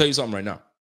 I'm going to tell you something right now.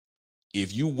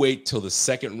 if you wait till the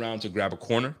second round to grab a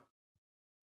corner,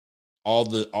 all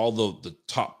the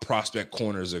top prospect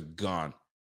corners are gone.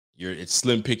 It's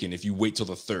slim picking if you wait till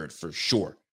the third, for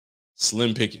sure.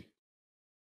 Slim picking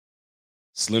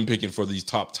for these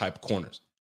top type corners.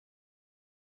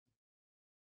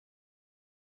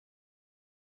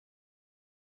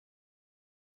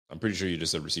 I'm pretty sure you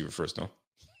just said receiver first, no?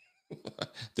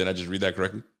 Did I just read that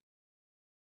correctly?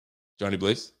 Johnny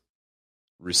Blaze?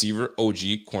 Receiver,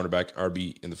 OG, cornerback,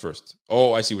 RB in the first.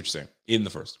 Oh, I see what you're saying. In the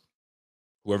first.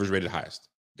 Whoever's rated highest.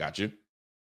 Got you.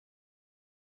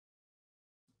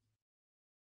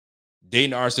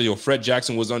 Dayton R said, Fred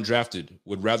Jackson was undrafted.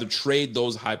 Would rather trade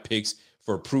those high picks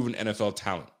for a proven NFL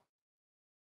talent.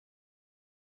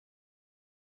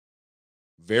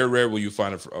 Very rare will you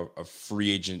find a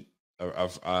free agent, a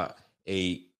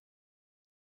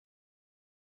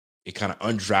kind of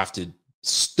undrafted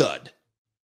stud.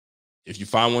 If you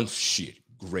find one, shit,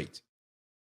 great.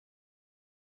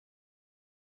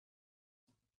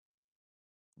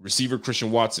 Receiver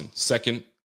Christian Watson, second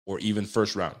or even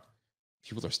first round.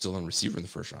 People are still on receiver in the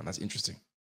first round. That's interesting.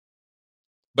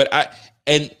 But I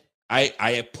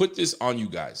put this on you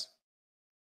guys.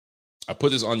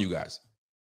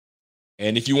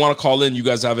 And if you want to call in, you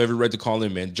guys have every right to call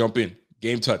in, man. Jump in.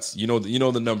 Game Tuts. You know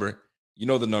the number.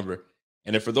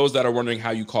 And if for those that are wondering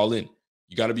how you call in,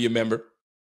 you got to be a member.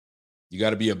 You got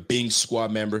to be a Bing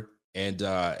Squad member. And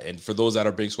for those that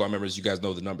are Bing Squad members, you guys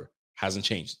know the number. Hasn't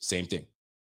changed. Same thing.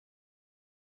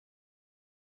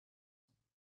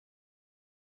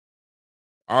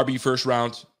 RB first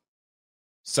round.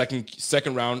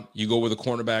 Second round, you go with a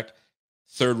cornerback.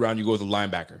 Third round, you go with a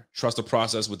linebacker. Trust the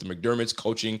process with the McDermott's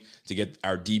coaching to get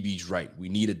our DBs right. We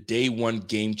need a day one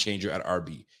game changer at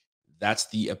RB. That's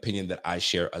the opinion that I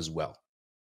share as well.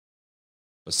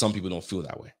 But some people don't feel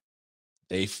that way.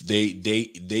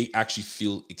 They actually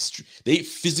feel they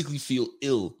physically feel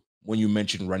ill when you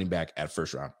mention running back at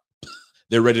first round.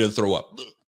 They're ready to throw up.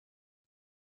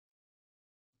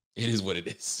 It is what it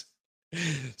is.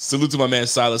 Salute to my man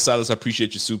Silas. Silas, I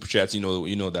appreciate your super chats. You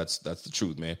know that's the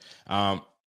truth, man.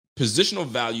 Positional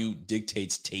value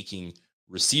dictates taking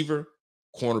receiver,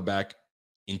 cornerback,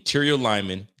 interior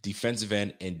lineman, defensive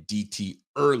end, and DT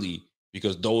early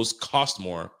because those cost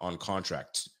more on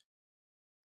contracts.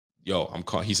 Yo,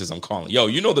 he says I'm calling. Yo,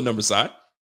 you know the number side.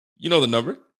 You know the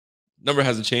number. Number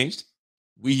hasn't changed.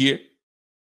 We here.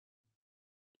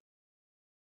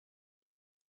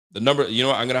 The number, I'm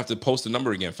going to have to post the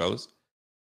number again, fellas.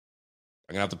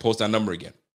 I'm going to have to post that number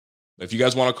again. But if you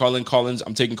guys want to call in, call-ins,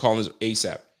 I'm taking call-ins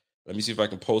ASAP. Let me see if I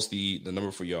can post the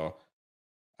number for y'all.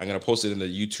 I'm going to post it in the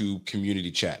YouTube community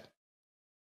chat.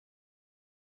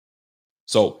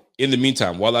 So in the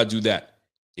meantime, while I do that,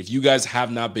 if you guys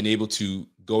have not been able to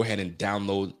go ahead and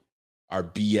download our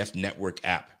BF Network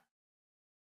app,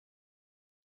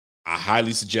 I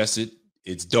highly suggest it.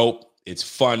 It's dope. It's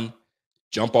fun.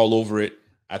 Jump all over it.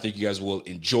 I think you guys will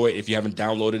enjoy it. If you haven't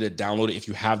downloaded it, download it. If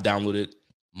you have downloaded it,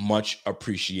 much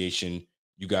appreciation.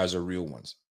 You guys are real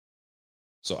ones.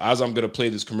 So as I'm going to play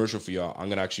this commercial for y'all, I'm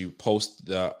going to actually post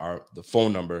the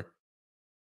phone number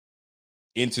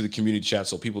into the community chat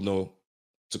so people know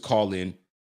to call in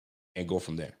and go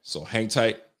from there. So hang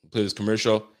tight, play this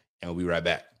commercial, and we'll be right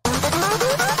back.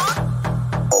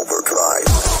 Overdrive.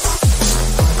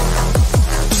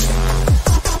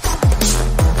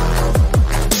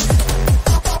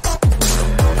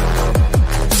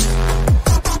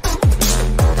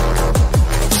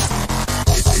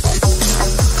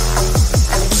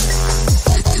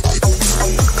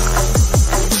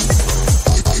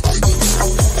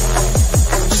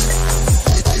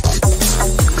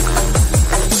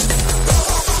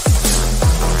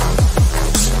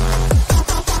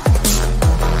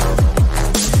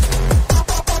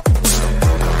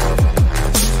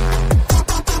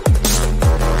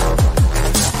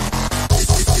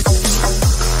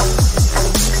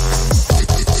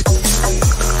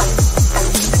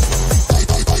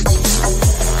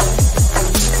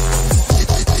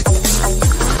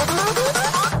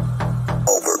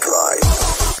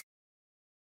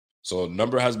 So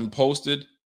number has been posted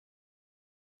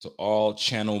to all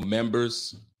channel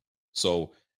members.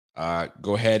 So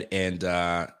go ahead and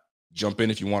jump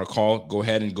in if you want to call. Go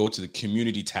ahead and go to the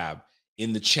community tab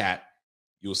in the chat.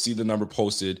 You'll see the number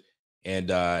posted.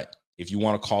 And if you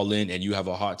want to call in and you have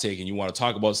a hot take and you want to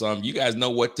talk about something, you guys know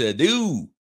what to do.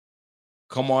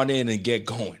 Come on in and get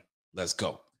going. Let's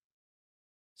go.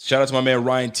 Shout out to my man,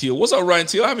 Ryan Teal. What's up, Ryan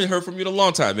Teal? I haven't heard from you in a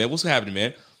long time, man. What's happening,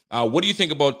 man? What do you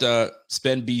think about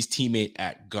Spen B's teammate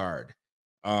at guard?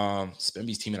 Spen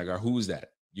B's teammate at guard. Who is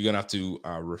that? You're going to have to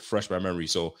refresh my memory.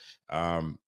 So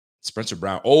Spencer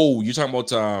Brown. Oh, you're talking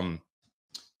about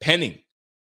Penning.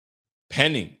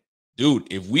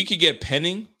 Dude, if we could get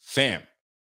Penning, fam.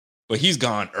 But he's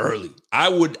gone early. I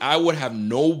would have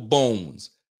no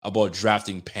bones about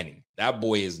drafting Penning. That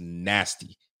boy is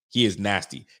nasty. He is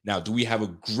nasty. Now, do we have a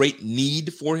great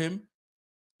need for him?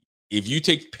 If you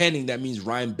take Penning, that means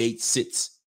Ryan Bates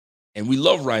sits. And we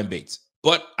love Ryan Bates.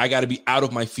 But I got to be out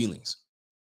of my feelings.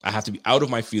 I have to be out of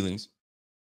my feelings.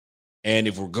 And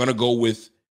if we're going to go with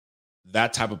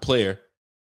that type of player,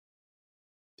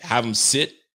 have him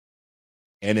sit.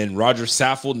 And then Roger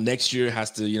Saffold next year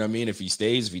has to, if he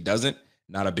stays, if he doesn't,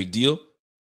 not a big deal.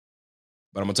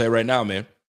 But I'm going to tell you right now, man,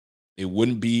 it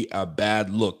wouldn't be a bad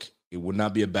look. It would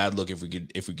not be a bad look if we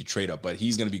could trade up. But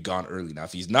he's going to be gone early. Now,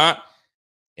 if he's not,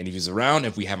 and if he's around,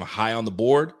 if we have him high on the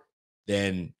board,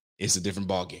 then it's a different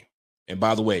ballgame. And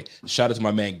by the way, shout out to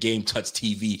my man, Game Touch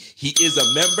TV. He is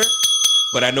a member,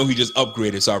 but I know he just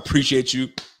upgraded. So I appreciate you,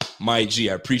 my G.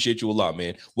 I appreciate you a lot,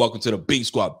 man. Welcome to the Bing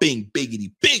Squad. Bing,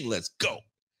 biggity, bing. Let's go.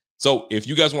 So if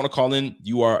you guys want to call in,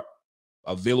 you are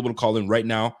available to call in right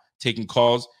now, taking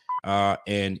calls.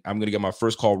 And I'm going to get my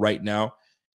first call right now.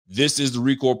 This is the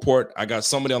Rico Report. I got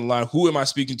somebody on the line. Who am I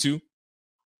speaking to?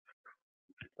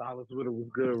 Silas Whittle was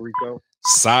good, Rico.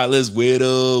 Silas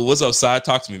Whittle. What's up, Si?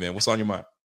 Talk to me, man. What's on your mind?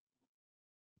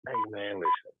 Hey, man,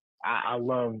 listen. I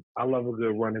love a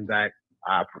good running back.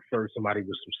 I prefer somebody with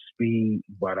some speed,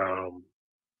 but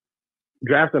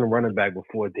drafting a running back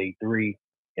before day 3,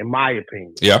 in my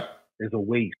opinion, is a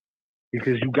waste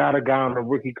because you got a guy on a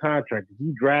rookie contract. If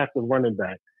you draft a running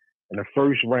back in the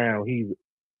first round, he's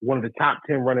one of the top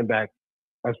 10 running backs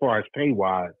as far as pay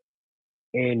wise,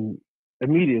 and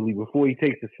immediately before he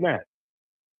takes a snap.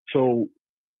 So,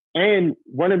 and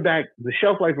running back, the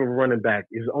shelf life of a running back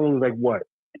is only like what,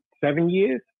 7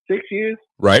 years, 6 years,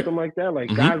 right? Something like that.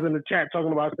 Like guys in the chat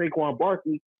talking about Saquon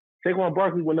Barkley. Saquon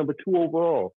Barkley went number 2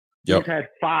 overall. He's had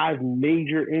 5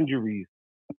 major injuries.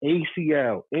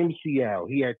 ACL, MCL.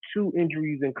 He had 2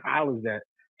 injuries in college that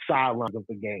sidelined of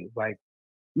the game. Like,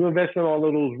 you invest in all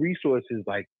of those resources,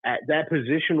 like at that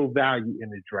positional value in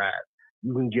the draft,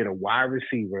 you can get a wide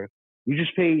receiver. You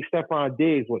just paid Stephon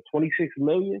Diggs, what, $26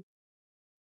 million?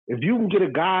 If you can get a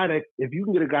guy that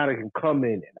can come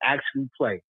in and actually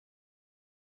play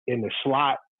in the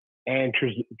slot and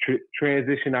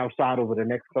transition outside over the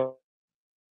next couple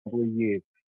of years,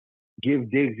 give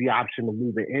Diggs the option to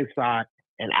move it inside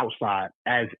and outside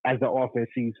as the offense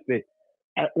sees fit.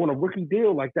 On a rookie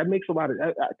deal, like that makes a lot of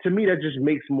to me, that just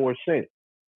makes more sense.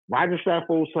 Roger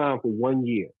Saffold signed for 1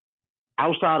 year.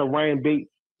 Outside of Ryan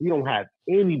Bates, we don't have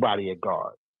anybody at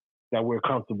guard that we're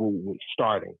comfortable with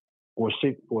starting for a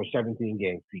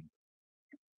 17-game season.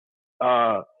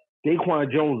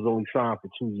 Daquan Jones is only signed for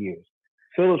 2 years.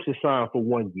 Phillips is signed for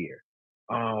 1 year.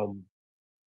 Oh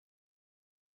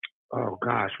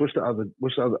gosh, what's the other?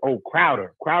 Oh,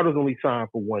 Crowder. Crowder's only signed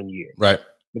for 1 year. Right.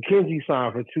 McKenzie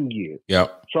signed for 2 years. Yeah.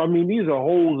 So I mean, these are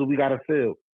holes that we got to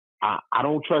fill. I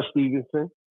don't trust Stevenson.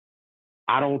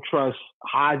 I don't trust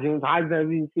Hodgins. Hodgins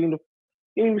hasn't even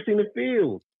seen the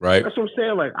field. Right. That's what I'm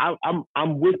saying. Like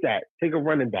I'm with that. Take a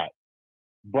running back,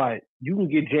 but you can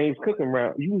get James Cook in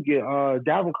round. You can get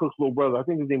Dalvin Cook's little brother. I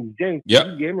think his name is James. Yep.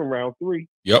 You can get him in round 3.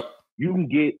 Yep. You can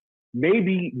get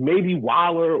maybe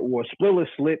Waller or Spiller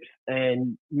slips,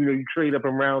 and you trade up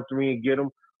in round 3 and get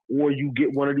him, or you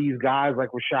get one of these guys like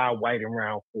Rachaad White in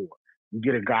round 4. You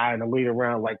get a guy in the later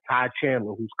round like Ty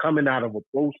Chandler, who's coming out of a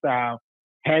pro-style,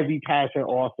 heavy passing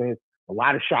offense, a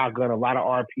lot of shotgun, a lot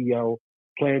of RPO,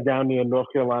 playing down there in North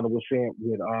Carolina with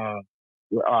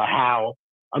Howell.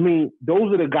 I mean,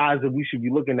 those are the guys that we should be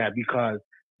looking at because,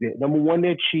 number one,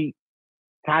 they're cheap.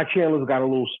 Ty Chandler's got a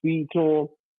little speed to him.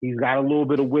 He's got a little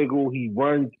bit of wiggle. He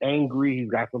runs angry. He's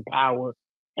got some power,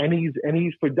 and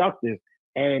he's productive.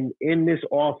 And in this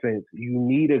offense, you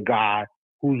need a guy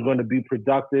who's going to be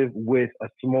productive with a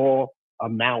small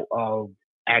amount of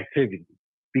activity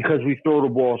because we throw the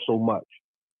ball so much.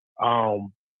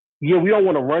 We don't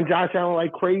want to run Josh Allen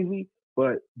like crazy,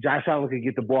 but Josh Allen can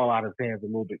get the ball out of his hands a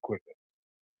little bit quicker.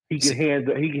 He can hand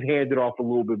it off a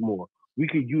little bit more. We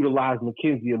could utilize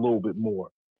McKenzie a little bit more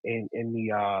in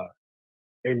the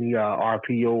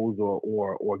RPOs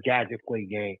or gadget play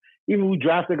game. Even we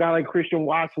draft a guy like Christian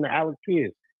Watson and Alec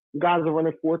Pierce. You guys are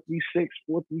running 4-3-6,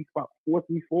 4-3-5,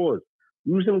 4-3-4s.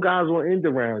 Use them guys on end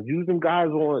arounds. Use them guys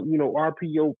on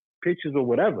RPO pitches or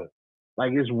whatever.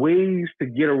 Like, it's ways to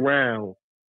get around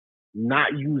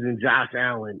not using Josh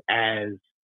Allen as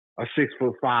a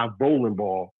 6'5" bowling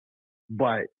ball,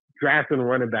 but drafting a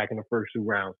running back in the first 2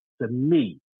 rounds, to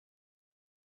me,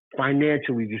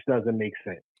 financially just doesn't make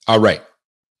sense. All right.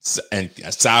 And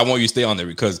so I want you to stay on there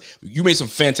because you made some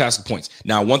fantastic points.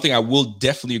 Now, one thing I will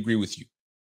definitely agree with you.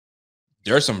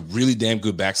 there are some really damn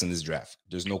good backs in this draft.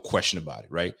 There's no question about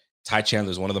it, right? Ty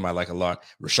Chandler is one of them I like a lot.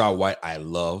 Rachaad White, I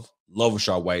love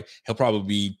Rachaad White. He'll probably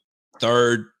be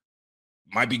third,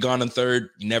 might be gone in third.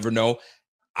 You never know.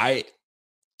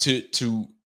 To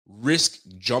risk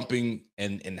jumping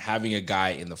and having a guy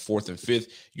in the fourth and fifth,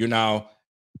 you're I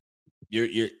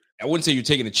wouldn't say you're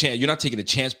taking a chance. You're not taking a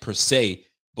chance per se,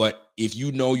 but if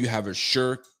you know you have a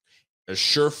surefire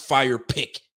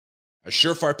pick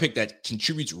that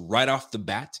contributes right off the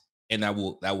bat, and that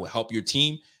will help your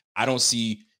team, I don't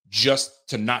see just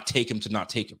to not take him.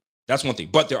 That's one thing.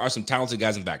 But there are some talented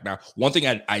guys in the back. Now, one thing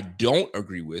I don't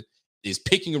agree with is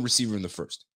picking a receiver in the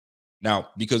first. Now,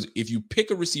 because if you pick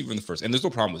a receiver in the first, and there's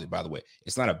no problem with it, by the way,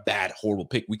 it's not a bad, horrible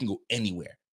pick. We can go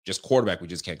anywhere. Just quarterback, we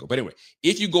just can't go. But anyway,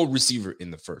 if you go receiver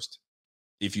in the first,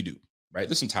 if you do, right,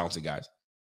 there's some talented guys.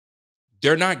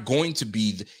 They're not going to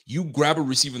be, you grab a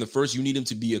receiver in the first, you need him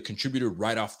to be a contributor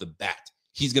right off the bat.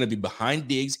 He's going to be behind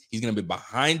Diggs. He's going to be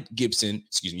behind Gibson.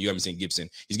 Excuse me, you got me saying Gibson.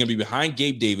 He's going to be behind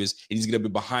Gabe Davis, and he's going to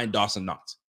be behind Dawson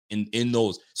Knox in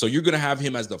those. So you're going to have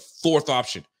him as the fourth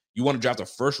option. You want to draft a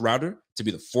first rounder to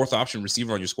be the fourth option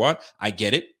receiver on your squad? I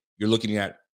get it. You're looking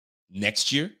at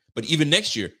next year. But even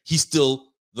next year, he's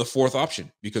still the fourth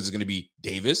option because it's going to be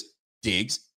Davis,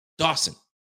 Diggs, Dawson.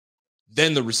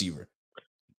 Then the receiver.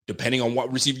 Depending on what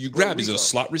receiver you grab. Is it a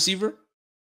slot receiver?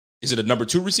 Is it a number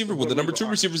 2 receiver? Well, the number 2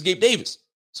 receiver is Gabe Davis.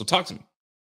 So talk to me.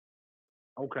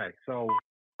 Okay, so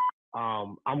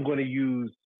I'm going to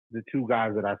use the 2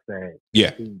 guys that I said.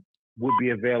 Yeah. Who would be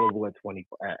available at 25.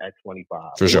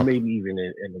 For sure. Or maybe even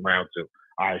in the round 2.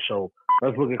 All right, so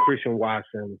let's look at Christian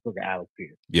Watson. Let's look at Alec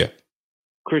Pierce. Yeah.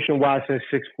 Christian Watson,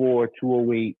 6'4",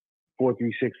 208, 4'3",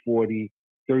 640,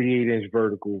 38-inch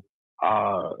vertical.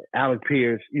 Alec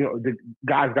Pierce, the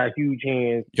guy's got huge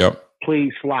hands. Yep.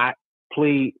 Played slot,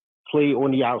 played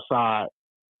on the outside,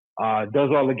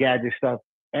 does all the gadget stuff,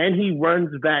 and he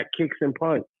runs back, kicks and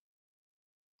punts.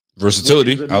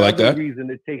 Versatility, I like that. Reason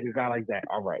to take a guy like that.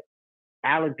 All right.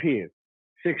 Alec Pierce,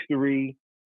 6'3",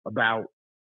 about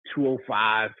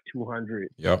 205, 200.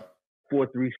 Yep.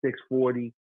 4'3",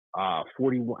 640,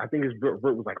 41. I think his vert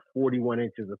was like 41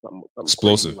 inches or something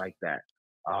explosive like that.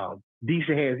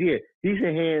 Decent hands. Yeah,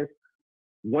 decent hands.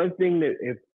 One thing that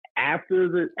if after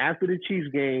the Chiefs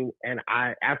game,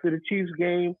 after the Chiefs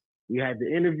game, we had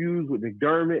the interviews with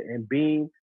McDermott and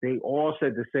Bean. They all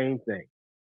said the same thing.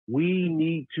 We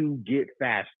need to get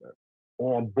faster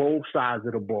on both sides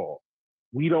of the ball.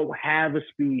 We don't have a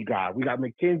speed guy. We got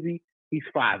McKenzie. He's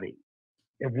 5'8".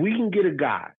 If we can get a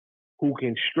guy who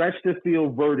can stretch the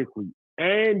field vertically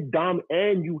and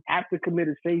you have to commit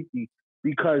a safety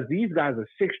because these guys are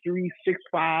 6'3",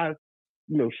 6'5",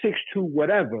 6'2",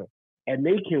 whatever, and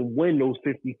they can win those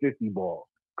 50-50 balls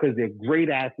because they're great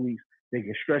athletes. They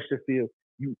can stretch the field.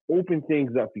 You open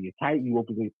things up for your tight. You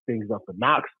open things up for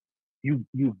Knox. You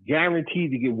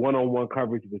guaranteed to get one-on-one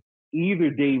coverage with either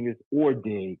Davis or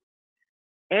Diggs,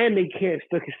 and they can't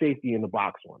stick a safety in the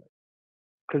box on it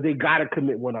because they got to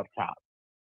commit one up top.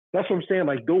 That's what I'm saying.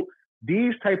 Like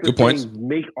these type of things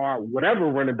make our whatever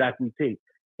running back we take,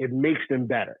 it makes them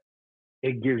better.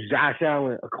 It gives Josh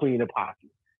Allen a cleaner pocket.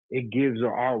 It gives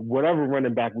our whatever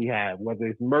running back we have, whether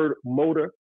it's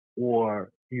Motor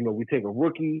or we take a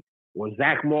rookie or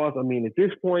Zach Moss. I mean, at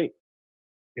this point,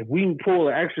 if we can pull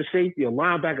an extra safety, a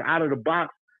linebacker out of the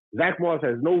box, Zach Moss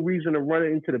has no reason to run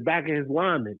it into the back of his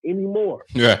lineman anymore.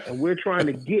 Yeah. And we're trying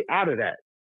to get out of that.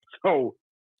 So,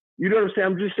 you know what I'm saying?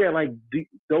 I'm just saying, like,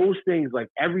 those things, like,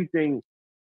 everything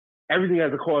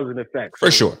has a cause and effect.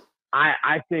 For sure.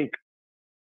 I think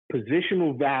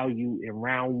positional value in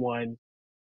round 1,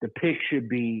 the pick should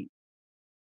be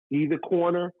either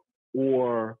corner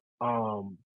or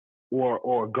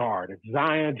guard. If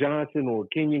Zion Johnson or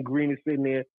Kenyon Green is sitting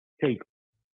there, take him.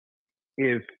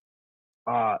 If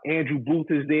Andrew Booth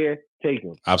is there, take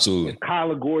him. Absolutely. If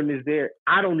Kyler Gordon is there,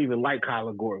 I don't even like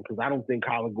Kyler Gordon because I don't think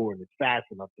Kyler Gordon is fast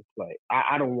enough to play.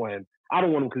 I don't want him. I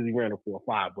don't want him because he ran a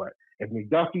 4.5. But if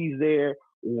McDuffie's there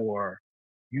or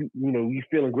you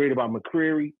feeling great about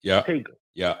McCreary, take him.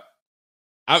 Yeah.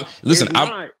 Go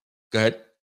ahead.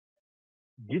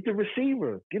 Get the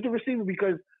receiver. Get the receiver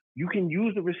because you can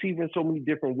use the receiver in so many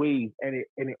different ways, and it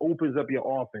opens up your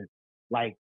offense.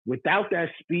 Like without that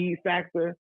speed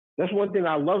factor, that's one thing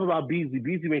I love about Beasley.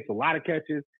 Beasley makes a lot of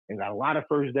catches and got a lot of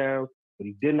first downs, but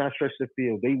he did not stretch the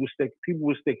field. People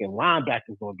were sticking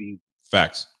linebackers on Beasley.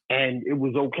 Facts. And it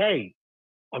was okay.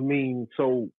 I mean,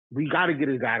 so we got to get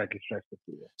a guy that can stretch the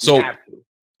field. So,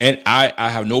 and I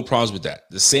have no problems with that.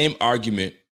 The same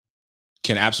argument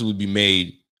can absolutely be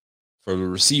made for the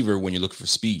receiver when you're looking for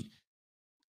speed.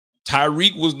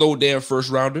 Tyreek was no damn first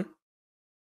rounder.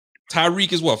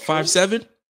 Tyreek is what, 5'7"?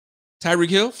 Tyreek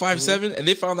Hill, 5'7", and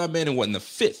they found that man in the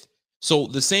 5th. So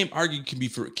the same argument can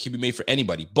be made for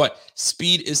anybody, but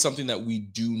speed is something that we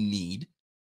do need.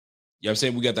 You know what I'm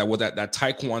saying? We got that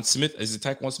Tyquan Smith. Is it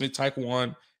Tyquan Smith?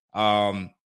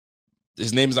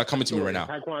 His name is not coming to me right now.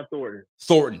 Tyquan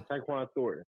Thornton. Tyquan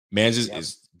Thornton. Man's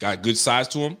is got good size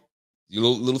to him. A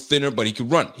little thinner, but he can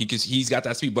run. He's got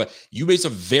that speed. But you made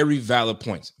some very valid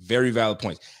points. Very valid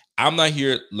points. I'm not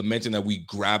here lamenting that we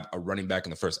grab a running back in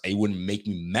the first. It wouldn't make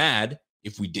me mad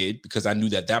if we did, because I knew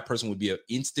that person would be an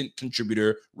instant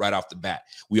contributor right off the bat.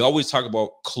 We always talk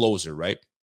about closer, right?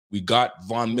 We got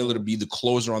Von Miller to be the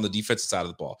closer on the defensive side of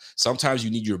the ball. Sometimes you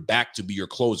need your back to be your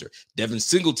closer. Devin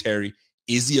Singletary,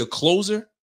 is he a closer?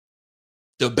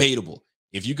 Debatable.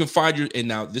 If you can find and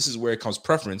now this is where it comes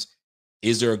preference.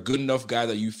 Is there a good enough guy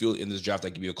that you feel in this draft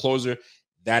that can be a closer?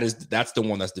 That's the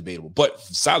one that's debatable. But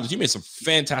Silas, you made some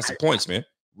fantastic points, man.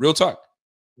 Real talk.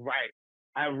 Right.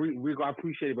 I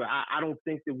appreciate it, but I don't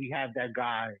think that we have that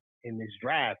guy in this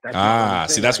draft.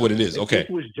 See, that's what it is. Okay. If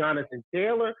this was Jonathan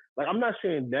Taylor, like, I'm not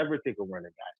saying never take a running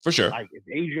back. For sure. Like, if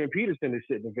Adrian Peterson is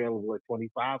sitting available at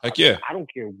 25, I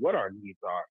don't care what our needs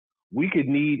are. We could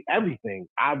need everything.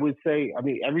 I would say,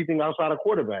 everything outside of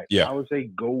quarterback. Yeah. I would say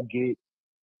go get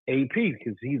AP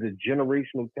because he's a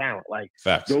generational talent. Like,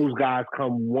 facts. Those guys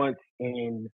come once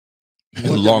in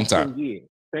a long time. Years.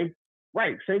 Same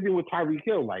thing with Tyreek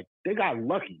Hill. Like, they got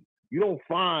lucky. You don't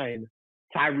find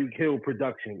Tyreek Hill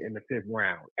production in the 5th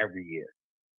round every year.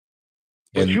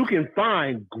 But you can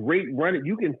find great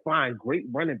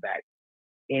running backs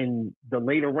in the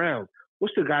later rounds.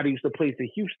 What's the guy that used to play for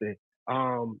Houston?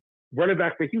 Running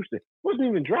back for Houston. Wasn't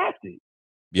even drafted.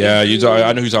 Yeah, I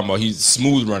know who you're talking about. He's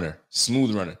smooth runner.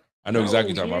 I know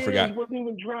exactly what you're talking about. I forgot. He wasn't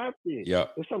even drafted. Yeah.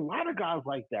 There's a lot of guys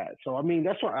like that. So,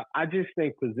 that's why I just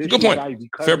think position good point. value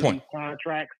because Fair of point. These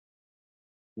contracts,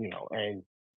 and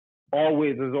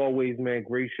always, as always, man,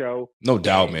 great show. No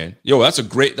doubt, man. Yo, that's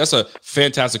a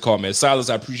fantastic call, man. Silas,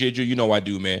 I appreciate you. You know I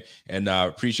do, man. And I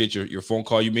appreciate your phone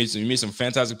call. You made some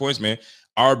fantastic points, man.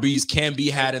 RBs can be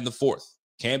had in the 4th.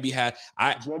 Can be had.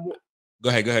 Go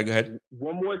ahead.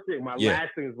 One more thing. My last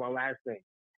thing.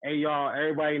 Hey, y'all,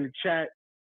 everybody in the chat,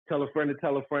 tell a friend to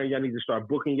tell a friend. Y'all need to start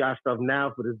booking y'all stuff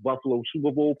now for this Buffalo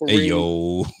Super Bowl parade. Hey,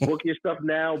 yo. Book your stuff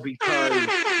now because the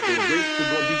rates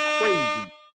are going to be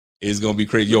crazy. It's going to be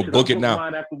crazy. Yo, book it now.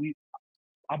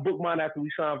 I booked mine after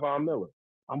we signed Von Miller.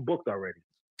 I'm booked already.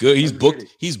 Good. He's booked.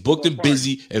 He's booked and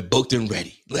busy and booked and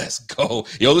ready. Let's go.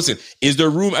 Yo, listen, is there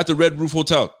room at the Red Roof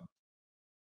Hotel?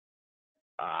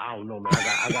 I don't know, man.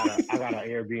 I got an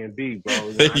Airbnb,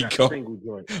 bro. There you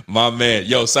go. My man.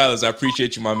 Yo, Silas, I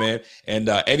appreciate you, my man. And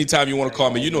anytime you want to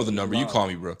call me, you know the number. You call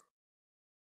me, bro.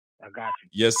 I got you.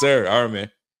 Yes, sir. All right,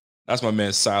 man. That's my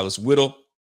man, Silas Whittle.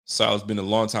 Silas been a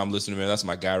long time listener, man. That's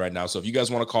my guy right now. So if you guys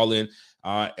want to call in,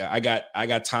 I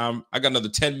got time. I got another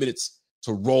 10 minutes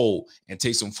to roll and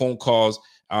take some phone calls.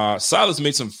 Silas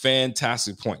made some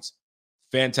fantastic points.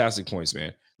 Fantastic points,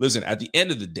 man. Listen, at the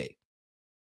end of the day,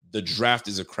 the draft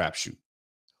is a crapshoot.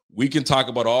 We can talk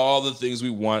about all the things we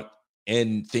want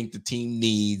and think the team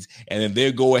needs, and then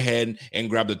they'll go ahead and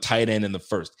grab the tight end in the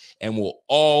 1st. And we'll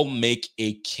all make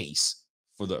a case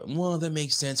for that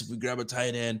makes sense if we grab a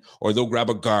tight end, or they'll grab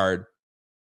a guard,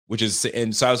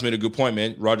 and Silas made a good point,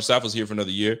 man. Roger Saffold's here for another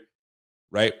year,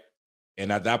 right?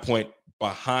 And at that point,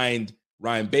 behind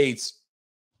Ryan Bates,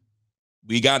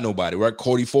 we got nobody. We're at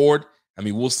Cody Ford.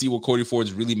 We'll see what Cody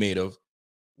Ford's really made of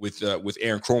with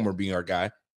Aaron Cromer being our guy.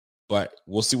 But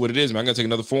we'll see what it is, man. I'm going to take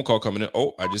another phone call coming in.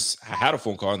 Oh, I had a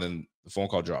phone call, and then the phone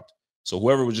call dropped. So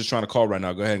whoever was just trying to call right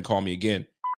now, go ahead and call me again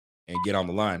and get on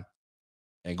the line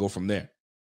and go from there.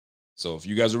 So if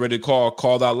you guys are ready to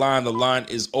call that line. The line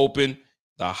is open.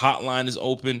 The hotline is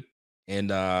open.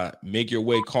 And make your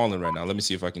way calling right now. Let me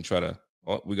see if I can try to.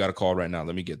 Oh, we got a call right now.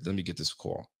 Let me get this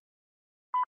call.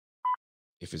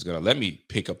 If it's going to let me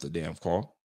pick up the damn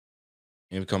call.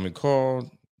 Incoming call.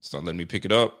 It's not letting me pick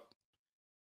it up.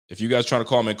 If you guys trying to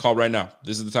call, man, call right now.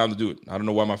 This is the time to do it. I don't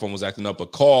know why my phone was acting up,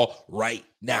 but call right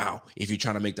now if you're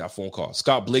trying to make that phone call.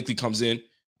 Scott Blakely comes in.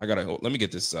 Let me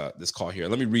get this call here.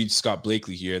 Let me read Scott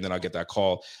Blakely here, and then I'll get that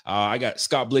call. I got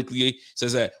Scott Blakely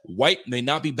says that White may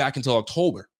not be back until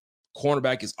October.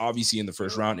 Cornerback is obviously in the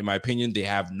 1st round. In my opinion, they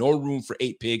have no room for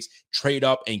 8 picks. Trade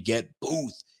up and get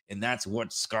Booth. And that's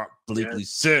what Scott Blakely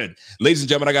said. Ladies and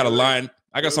gentlemen, I got a line.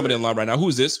 I got somebody in line right now. Who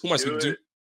is this? Who am I speaking to?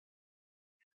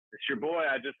 It's your boy.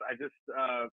 I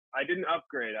didn't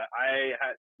upgrade. I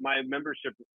had my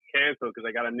membership canceled because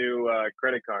I got a new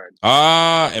credit card.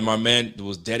 And my man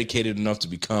was dedicated enough to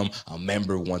become a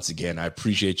member once again. I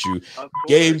appreciate you.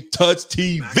 Game Touch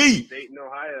TV. Max, Dayton,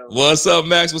 Ohio. What's up,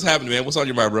 Max? What's happening, man? What's on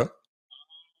your mind, bro?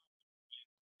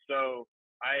 So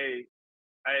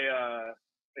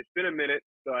it's been a minute.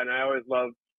 So, and I always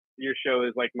love your show.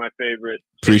 Is like my favorite.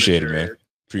 Appreciate it, man.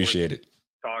 Appreciate it.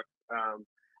 Talk.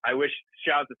 I wish.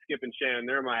 Shout out to Skip and Shannon.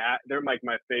 They're like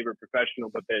my favorite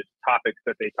professional, but the topics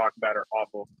that they talk about are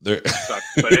awful.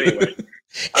 But anyway,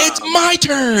 it's my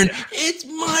turn. It's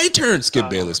my turn. Skip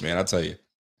Bayless, man. I'll tell you.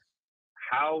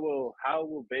 How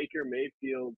will Baker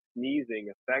Mayfield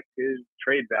sneezing affect his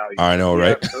trade value? I know,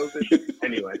 right?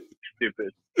 Anyway,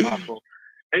 stupid, awful.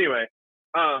 Anyway,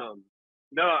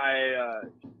 no,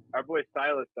 our boy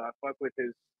Silas, fuck with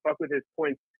his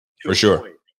points. For sure.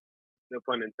 Point. No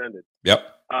pun intended. Yep.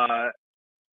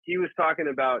 He was talking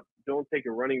about don't take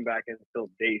a running back until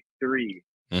day 3.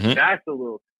 Mm-hmm. That's a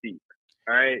little steep.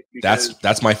 All right.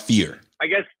 That's my fear. I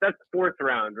guess that's 4th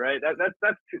round, right?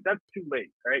 That's too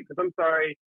late, right? Because I'm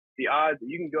sorry, the odds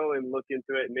you can go and look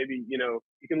into it, and maybe you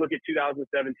can look at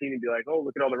 2017 and be like, oh,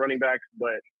 look at all the running backs,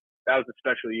 but that was a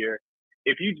special year.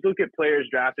 If you look at players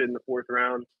drafted in the 4th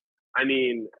round, I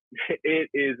mean, it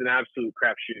is an absolute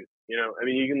crapshoot. I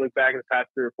mean, you can look back in the past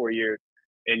 3 or 4 years,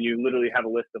 and you literally have a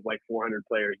list of like 400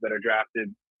 players that are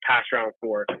drafted past round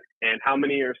 4. And how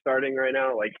many are starting right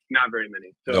now? Like, not very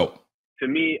many. So to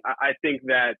me, I think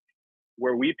that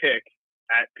where we pick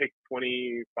at pick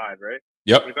 25, right?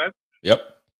 Yep. 25? Yep.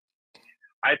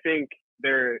 I think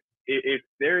if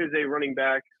there is a running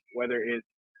back, whether it's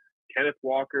Kenneth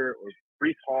Walker or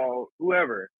Breece Hall,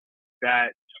 whoever,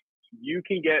 that you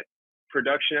can get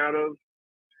production out of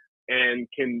and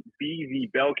can be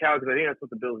the bell cow, because I think that's what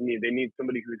the Bills need. They need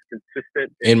somebody who's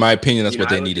consistent. In my opinion, that's what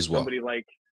they need as well. Somebody like,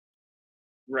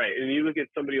 right, and you look at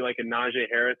somebody like a Najee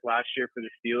Harris last year for the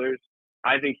Steelers.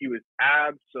 I think he was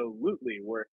absolutely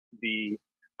worth the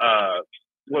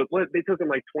what they took him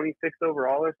like 26th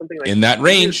overall or something like in that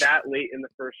range. That late in the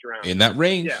 1st round. In that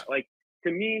range. Yeah, like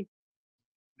to me,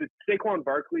 the Saquon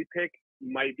Barkley pick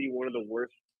might be one of the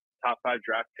worst top 5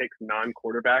 draft picks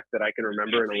non-quarterback that I can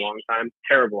remember in a long time.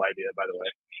 Terrible idea, by the way.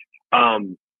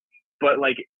 But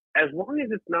like, as long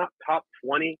as it's not top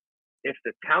 20, if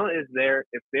the talent is there,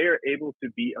 if they are able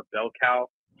to be a bell cow,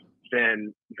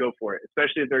 then go for it.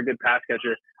 Especially if they're a good pass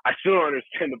catcher. I still don't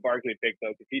understand the Barkley pick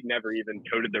though, because he'd never even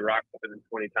toted the rock more than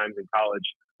 20 times in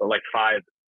college, or like five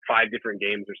different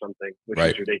games or something, which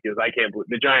is ridiculous. I can't believe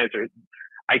the Giants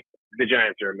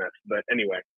are a mess. But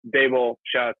anyway, Daboll,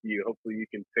 shout out to you. Hopefully you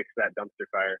can fix that dumpster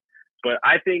fire. But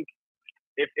I think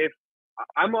if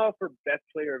I'm all for best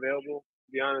player available,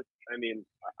 to be honest. I mean,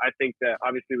 I think that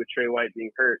obviously with Trey White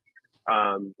being hurt,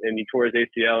 and he tore his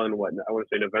ACL in I want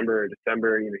to say November or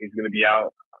December, he's going to be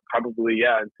out probably,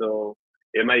 until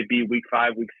it might be week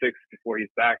 5, week 6 before he's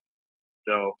back.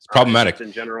 So it's problematic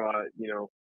in general.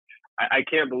 I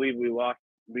can't believe we lost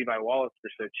Levi Wallace for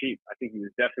so cheap. I think he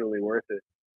was definitely worth it.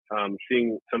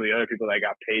 Seeing some of the other people that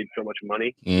got paid so much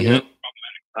money,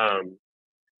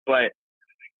 but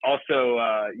also,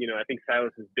 I think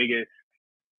Silas's biggest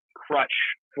crutch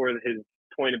for his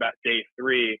point about day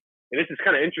 3, and this is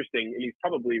kind of interesting, and he's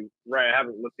probably right. I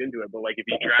haven't looked into it, but like if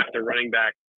you draft a running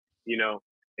back,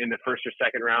 in the 1st or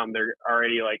 2nd round, they're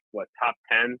already like top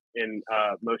 10 in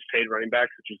most paid running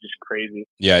backs, which is just crazy.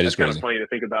 Yeah, it is crazy. Kind of funny to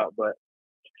think about, but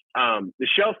the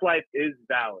shelf life is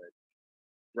valid,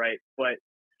 right? But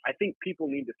I think people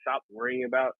need to stop worrying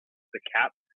about the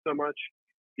cap so much,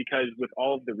 because with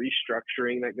all of the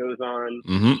restructuring that goes on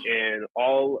and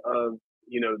all of,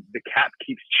 the cap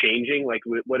keeps changing. Like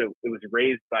what it was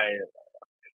raised by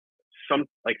some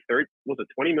like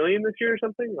 20 million this year or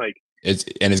something, like it's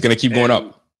going to keep going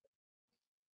up.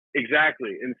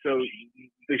 Exactly. And so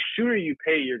the sooner you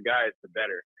pay your guys, the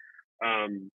better.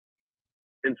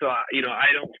 And so,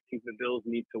 I don't think the Bills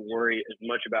need to worry as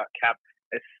much about cap,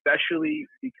 especially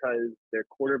because their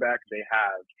quarterback they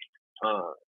have,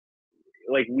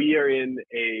 like we are in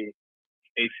a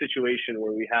situation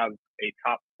where we have a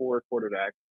top 4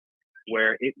 quarterback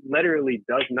where it literally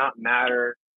does not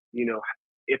matter,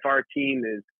 if our team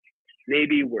is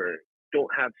maybe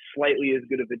don't have slightly as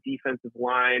good of a defensive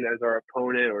line as our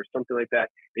opponent or something like that.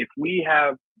 If we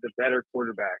have the better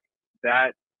quarterback,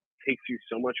 that takes you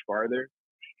so much farther.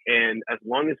 And as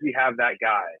long as we have that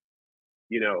guy,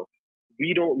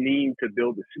 we don't need to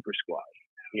build a super squad.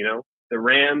 The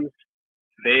Rams,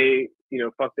 they,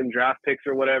 fuck them draft picks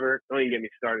or whatever. Don't even get me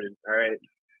started, all right?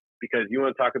 Because you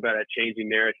want to talk about a changing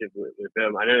narrative with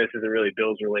them. I know this isn't really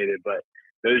Bills related, but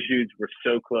those dudes were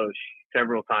so close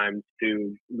several times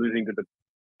to losing to the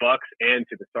Bucks and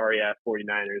to the sorry ass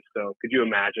 49ers. So could you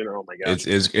imagine? Oh my God.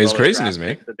 It's craziness,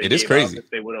 man. It is crazy. If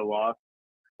they would have lost.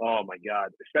 Oh my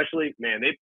God. Especially, man,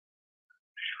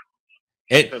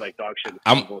 they're like dog shit.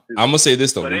 I'm gonna say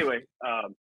this though. But anyway,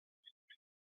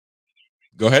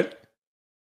 go ahead.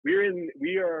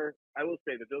 I will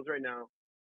say the Bills right now,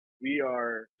 we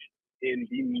are in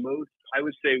the most, I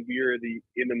would say we are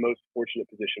in the most fortunate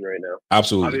position right now.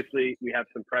 Absolutely. Obviously, we have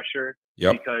some pressure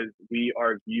because we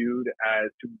are viewed as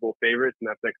Super Bowl favorites, and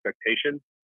that's the expectation.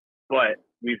 But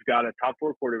we've got a top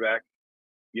 4 quarterback.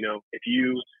 You know, if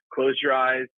you closed your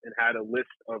eyes and had a list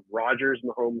of Rodgers,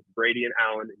 Mahomes, Brady, and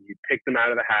Allen, and you picked them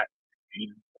out of the hat,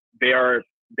 they're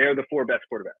the 4 best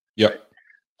quarterbacks. Yep.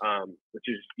 Right? Which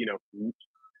is, you know,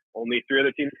 only 3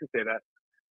 other teams can say that.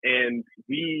 And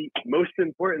we, most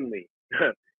importantly,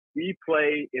 we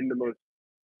play in the most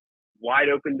wide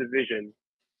open division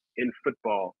in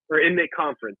football, or in the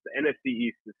conference. The NFC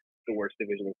East is the worst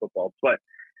division in football, but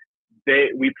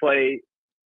we play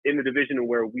in the division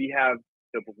where we have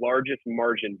the largest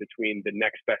margin between the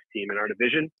next best team in our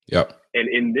division. Yep. And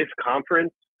in this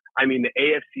conference, I mean, the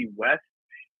AFC West,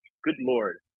 good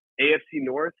Lord. AFC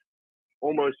North,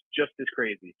 almost just as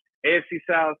crazy. AFC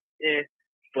South,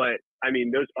 but I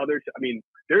mean, those others, I mean,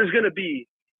 there's going to be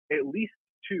at least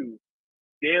 2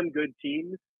 damn good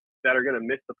teams that are going to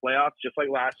miss the playoffs, just like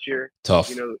last year. Tough.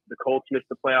 You know, the Colts missed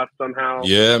the playoffs somehow.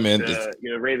 Yeah, man.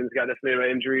 You know, Ravens got decimated by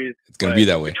injuries. It's going to be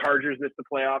that way. The Chargers missed the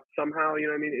playoffs somehow. You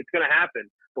know what I mean? It's going to happen.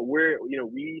 But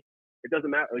it doesn't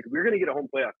matter. Like, we're going to get a home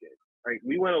playoff game. Right?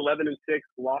 We went 11-6,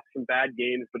 lost some bad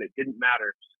games, but it didn't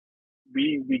matter.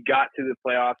 We got to the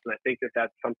playoffs, and I think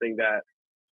that's something that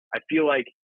I feel like,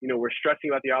 you know, we're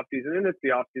stressing about the offseason, and it's the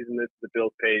offseason, it's the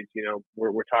Bills page, you know,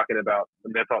 we're talking about,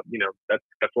 and that's all, you know,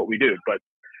 that's what we do. But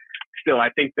still, I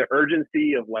think the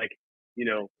urgency of, like, you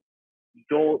know,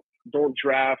 don't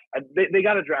draft. They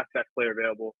got to draft best player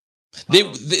available.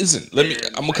 Listen.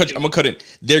 I'm gonna cut in.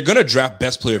 They're gonna draft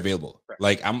best player available.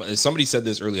 Right. Like somebody said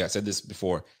this earlier. I said this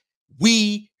before.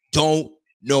 We don't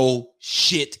know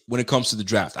shit when it comes to the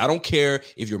draft. I don't care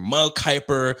if you're Mel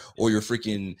Kiper or you're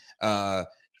freaking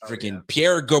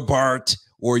Pierre Gabart,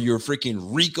 or you're freaking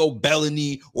Rico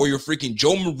Bellini, or you're freaking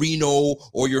Joe Marino,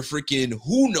 or you're freaking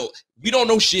who knows. We don't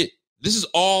know shit. This is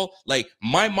all, like,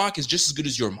 my mock is just as good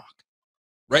as your mock,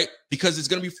 right? Because it's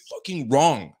going to be fucking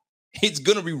wrong. It's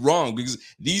going to be wrong because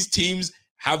these teams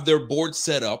have their board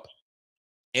set up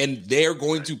and they're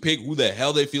going to pick who the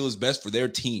hell they feel is best for their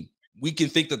team. We can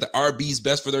think that the RB is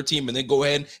best for their team and then go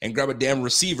ahead and grab a damn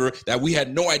receiver that we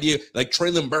had no idea, like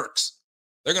Treylon Burks.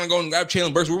 They're going to go and grab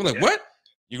Treylon Burks. We're like, what?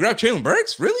 You grab Treylon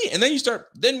Burks? Really? And then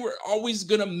then we're always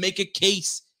going to make a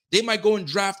case. They might go and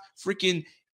draft freaking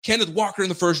Kenneth Walker in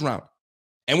the first round.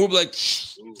 And we'll be like,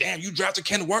 damn, you drafted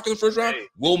Kenneth Walker in the first round?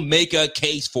 We'll make a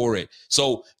case for it.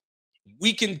 So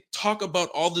we can talk about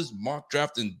all this mock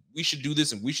draft and we should do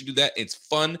this and we should do that. It's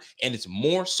fun and it's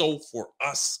more so for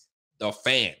us, the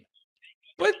fan.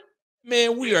 But,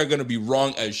 man, we are going to be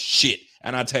wrong as shit.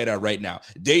 And I'll tell you that right now.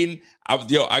 Dayton,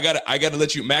 I gotta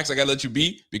let you, Max, I gotta let you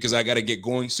be because I gotta get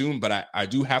going soon. But I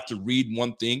do have to read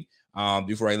one thing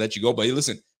before I let you go. But hey,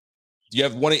 listen, do you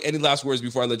have any last words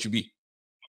before I let you be?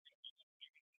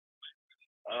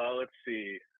 Let's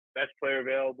see. Best player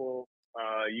available.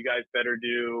 You guys better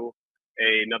do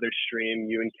another stream.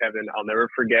 You and Kevin. I'll never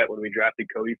forget when we drafted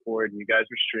Cody Ford and you guys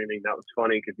were streaming. That was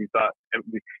funny because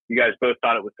you guys both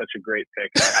thought it was such a great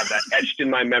pick. I have that etched in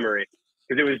my memory.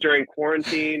 Because it was during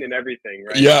quarantine and everything,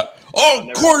 right? Yeah. Oh,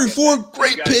 Corey Ford,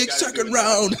 great pick, second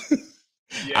round.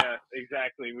 Yeah,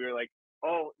 exactly. We were like,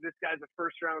 oh, this guy's a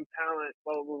first-round talent,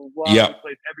 blah, blah, blah, blah. Yeah. He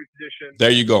plays every position.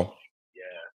 There you go. Yeah.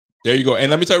 There you go. And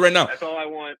let me tell you right now. That's all I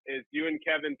want is you and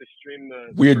Kevin to stream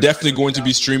the... We are definitely going to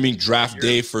be streaming draft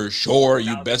day for sure.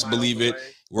 You best believe it.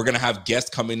 We're going to have guests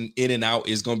coming in and out.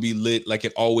 It's going to be lit like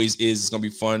it always is. It's going to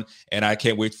be fun. And I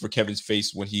can't wait for Kevin's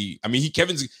face when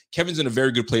Kevin's in a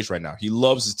very good place right now. He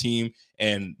loves his team.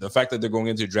 And the fact that they're going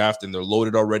into a draft and they're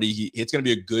loaded already, it's going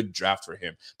to be a good draft for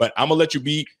him. But I'm going to let you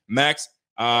be, Max.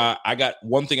 I got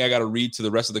one thing I got to read to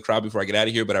the rest of the crowd before I get out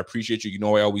of here, but I appreciate you. You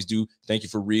know I always do. Thank you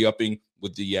for re-upping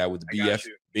with the BF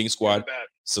Being Squad.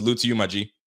 Salute to you, my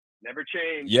G. Never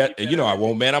change. Yeah, you know I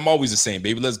won't, man. I'm always the same,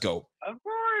 baby. Let's go. Of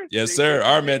course. Yes, sir.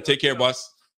 All right, man. Take care,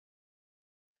 boss.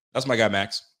 That's my guy,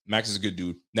 Max. Max is a good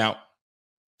dude. Now,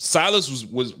 Silas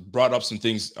was brought up some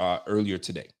things earlier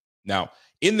today. Now,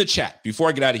 in the chat, before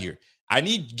I get out of here, I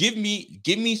need give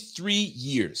me 3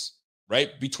 years,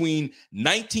 right? Between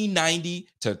 1990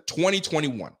 to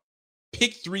 2021.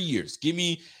 Pick 3 years. Give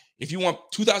me, if you want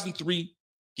 2003,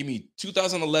 give me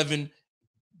 2011,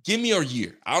 give me a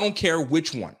year. I don't care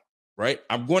which one, right?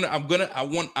 I'm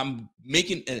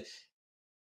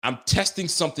testing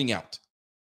something out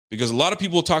because a lot of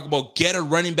people talk about get a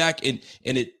running back and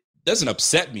it doesn't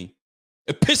upset me.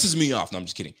 It pisses me off. No, I'm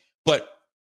just kidding. But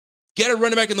get a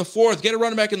running back in the 4th, get a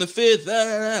running back in the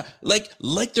 5th,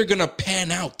 like they're gonna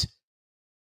pan out,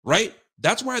 right?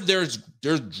 That's why there's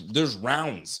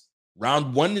rounds.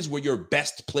 Round 1 is where your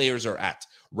best players are at.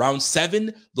 Round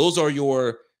 7, those are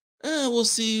your we'll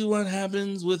see what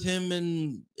happens with him,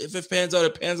 and if it pans out,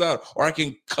 it pans out, or I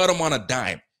can cut him on a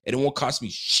dime and it won't cost me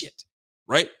shit,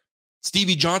 right?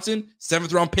 Stevie Johnson,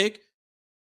 7th round pick,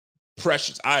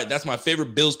 precious. That's my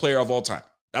favorite Bills player of all time.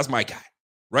 That's my guy,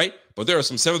 right? But there are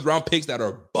some 7th round picks that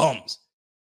are bums,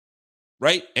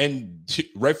 right? And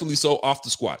rightfully so, off the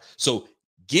squad. So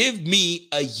give me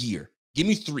a year. Give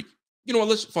me 3. You know what?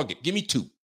 Let's fuck it. Give me 2.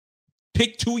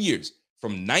 Pick 2 years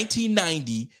from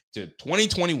 1990 to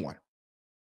 2021.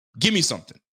 Give me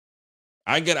something.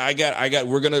 I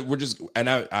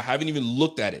haven't even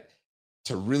looked at it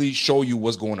to really show you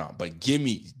what's going on. But give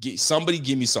me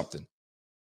something.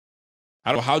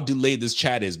 I don't know how delayed this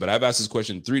chat is, but I've asked this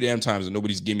question 3 damn times and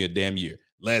nobody's giving me a damn year.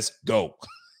 Let's go.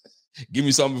 Give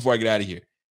me something before I get out of here.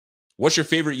 What's your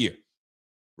favorite year?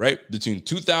 Right? Between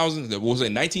 2000, we'll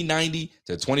say 1990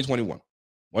 to 2021.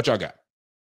 What y'all got?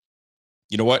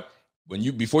 You know what?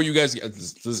 Before you guys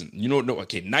listen,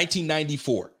 okay,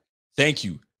 1994. Thank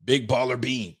you, Big Baller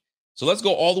Bean. So let's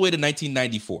go all the way to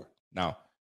 1994. Now,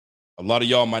 a lot of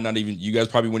y'all might not even, you guys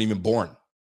probably weren't even born. You know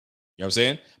what I'm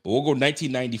saying? But we'll go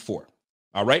 1994.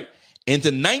 All right. In the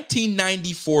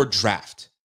 1994 draft,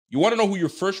 you want to know who your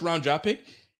first round draft pick?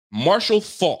 Marshall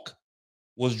Faulk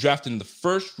was drafted in the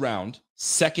first round,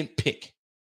 2nd pick.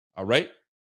 All right.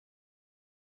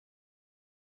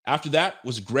 After that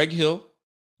was Greg Hill.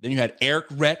 Then you had Eric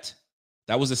Rett.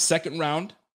 That was the 2nd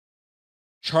round.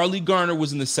 Charlie Garner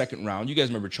was in the 2nd round. You guys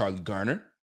remember Charlie Garner?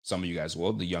 Some of you guys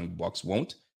will. The young bucks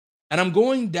won't. And I'm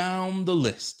going down the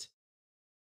list,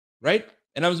 right?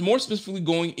 And I was more specifically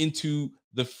going into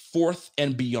the 4th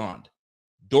and beyond.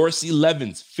 Dorsey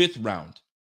Levens, 5th round.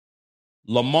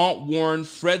 Lamont Warren,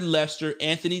 Fred Lester,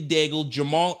 Anthony Daigle,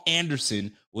 Jamal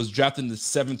Anderson was drafted in the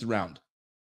 7th round,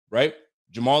 right?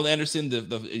 Jamal Anderson,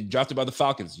 the drafted by the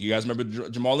Falcons. You guys remember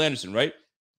Jamal Anderson, right?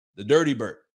 The Dirty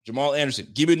Bird. Jamal Anderson.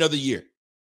 Give me another year.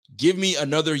 Give me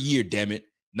another year, damn it.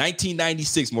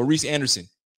 1996, Maurice Anderson.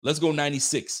 Let's go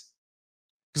 96.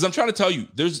 Because I'm trying to tell you,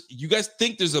 you guys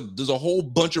think there's a whole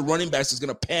bunch of running backs that's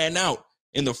going to pan out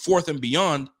in the 4th and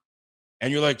beyond.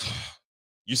 And you're like,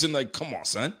 you're sitting like, come on,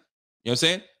 son. You know what I'm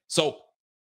saying? So,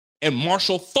 and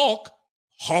Marshall Faulk,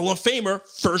 Hall of Famer,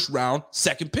 1st round,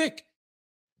 2nd pick.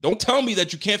 Don't tell me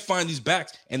that you can't find these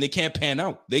backs and they can't pan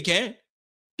out. They can.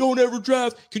 Don't ever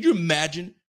draft. Could you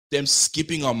imagine them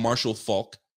skipping on Marshall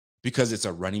Faulk because it's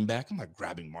a running back? I'm not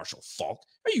grabbing Marshall Faulk.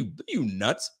 Are you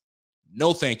nuts?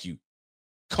 No, thank you.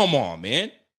 Come on,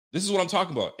 man. This is what I'm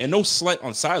talking about. And no slight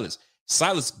on Silas.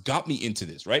 Silas got me into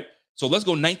this, right? So let's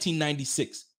go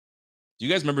 1996. Do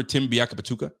you guys remember Tim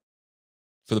Biakapatuka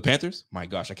for the Panthers? My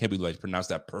gosh, I can't believe I pronounced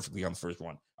that perfectly on the first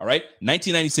one. All right.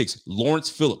 1996, Lawrence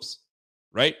Phillips.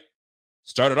 Right?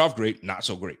 Started off great, not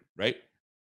so great, right?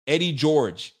 Eddie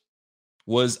George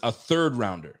was a 3rd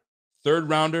rounder. 3rd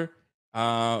rounder.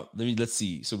 Let's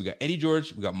see. So we got Eddie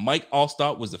George. We got Mike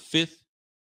Allstott was the 5th.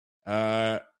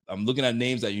 I'm looking at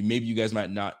names that you guys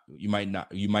might know.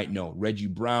 Reggie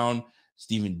Brown,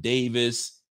 Stephen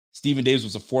Davis. Stephen Davis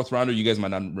was a 4th rounder. You guys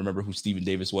might not remember who Stephen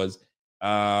Davis was.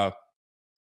 I'm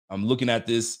looking at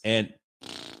this and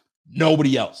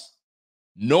nobody else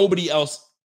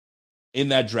in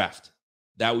that draft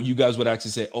that you guys would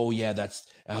actually say, oh yeah, that's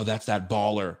that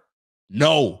baller.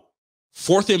 No,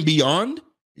 4th and beyond.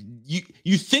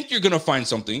 You think you're gonna find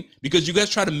something because you guys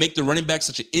try to make the running back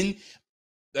such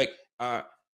a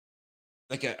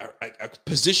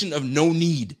position of no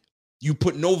need. You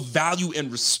put no value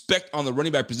and respect on the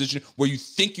running back position where you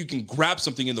think you can grab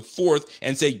something in the 4th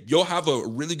and say you'll have a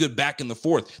really good back in the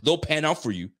 4th. They'll pan out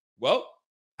for you. Well,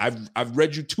 I've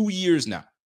read you 2 years now.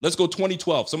 Let's go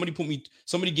 2012. Somebody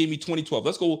gave me 2012.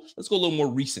 Let's go a little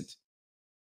more recent.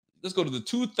 Let's go to the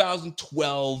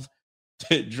 2012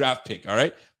 draft pick. All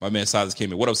right. My man Silas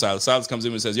came in. What up, Silas? Silas comes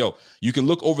in and says, yo, you can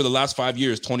look over the last 5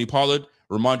 years. Tony Pollard,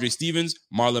 Ramondre Stevens,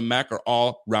 Marlon Mack are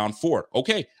all round 4.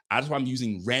 Okay. That's why I'm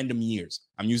using random years.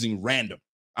 I'm using random.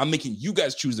 I'm making you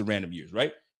guys choose the random years,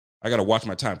 right? I got to watch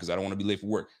my time because I don't want to be late for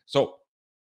work. So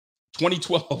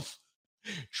 2012,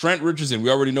 Trent Richardson. We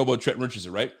already know about Trent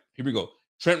Richardson, right? Here we go.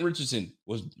 Trent Richardson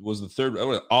was the 3rd. That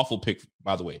was an awful pick,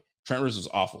 by the way. Trent Richardson was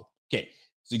awful. Okay.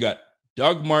 So you got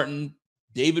Doug Martin,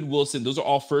 David Wilson. Those are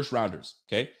all 1st rounders.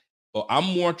 Okay. But I'm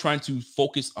more trying to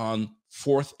focus on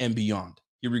fourth and beyond.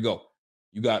 Here we go.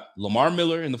 You got Lamar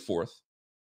Miller in the fourth,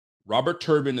 Robert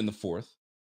Turbin in the fourth,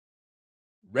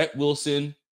 Rhett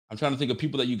Wilson. I'm trying to think of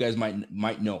people that you guys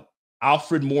might know.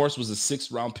 Alfred Morris was a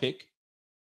 6th round pick.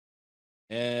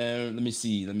 And let me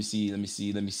see.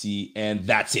 And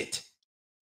that's it.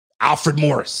 Alfred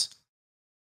Morris.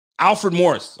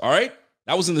 All right.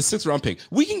 That was in the 6th round pick.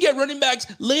 We can get running backs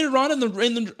later on in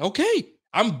the okay.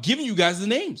 I'm giving you guys the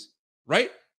names,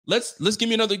 right? Let's give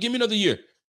me another year.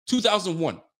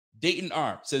 2001. Dayton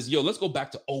R says, yo, let's go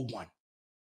back to 01. You know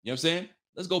what I'm saying?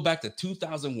 Let's go back to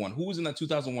 2001. Who was in that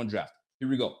 2001 draft? Here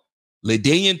we go.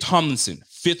 LaDainian Tomlinson,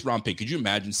 5th round pick. Could you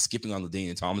imagine skipping on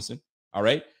LaDainian Tomlinson? All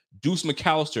right. Deuce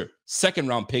McAllister, 2nd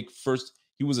round pick. First,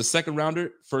 he was a 2nd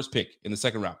rounder, 1st pick in the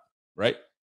 2nd round, right?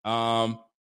 Hold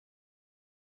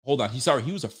on. He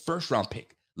was a 1st round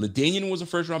pick. LaDainian was a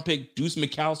 1st round pick. Deuce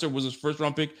McAllister was a 1st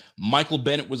round pick. Michael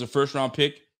Bennett was a 1st round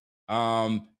pick.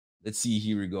 Let's see.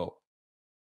 Here we go.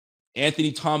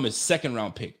 Anthony Thomas, 2nd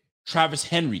round pick. Travis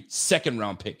Henry, 2nd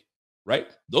round pick, right?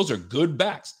 Those are good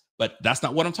backs, but that's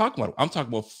not what I'm talking about. I'm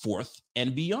talking about 4th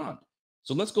and beyond.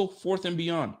 So let's go 4th and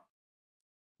beyond.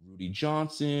 Rudy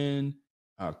Johnson,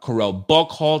 Correll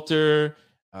Buckhalter,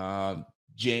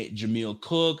 Jameel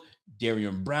Cook,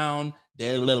 Darian Brown,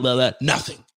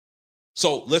 nothing.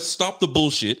 So let's stop the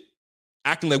bullshit,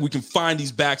 acting like we can find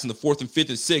these backs in the 4th and 5th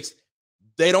and 6th.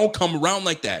 They don't come around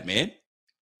like that, man.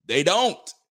 They don't.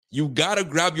 You got to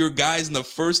grab your guys in the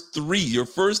first 3. Your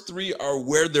first 3 are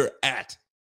where they're at.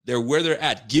 They're where they're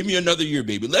at. Give me another year,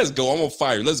 baby. Let's go. I'm on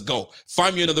fire. Let's go.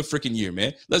 Find me another freaking year,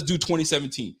 man. Let's do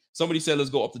 2017. Somebody said let's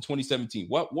go up to 2017.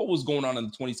 What was going on in the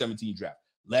 2017 draft?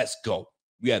 Let's go.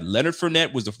 We had Leonard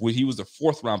Fournette. He was the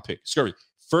 4th round pick. Sorry,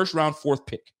 1st round, 4th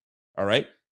pick. All right.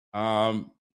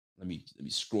 Let me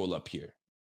scroll up here.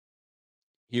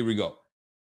 Here we go.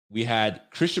 We had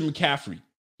Christian McCaffrey.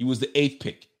 He was the 8th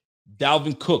pick.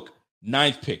 Dalvin Cook,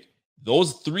 9th pick.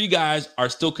 Those 3 guys are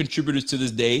still contributors to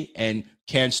this day and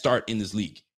can start in this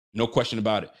league. No question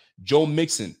about it. Joe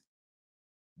Mixon,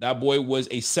 that boy was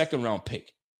a 2nd round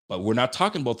pick. But we're not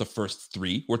talking about the first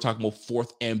 3. We're talking about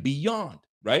 4th and beyond,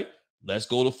 right? Let's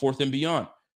go to 4th and beyond.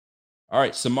 All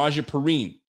right, Samaje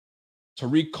Perine,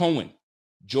 Tariq Cohen,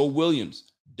 Joe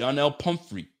Williams, Donnell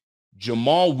Pumphrey,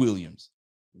 Jamal Williams,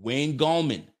 Wayne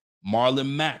Gallman, Marlon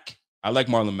Mack. I like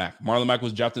Marlon Mack. Marlon Mack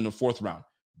was drafted in the 4th round.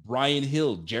 Brian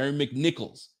Hill, Jerry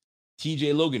McNichols,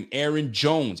 TJ Logan, Aaron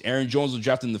Jones. Aaron Jones was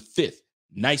drafted in the 5th.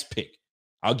 Nice pick.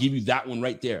 I'll give you that one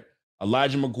right there.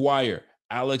 Elijah McGuire,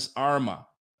 Alex Arma,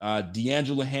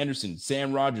 D'Angelo Henderson,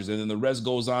 Sam Rogers, and then the rest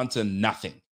goes on to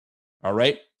nothing. All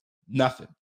right?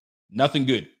 Nothing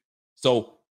good.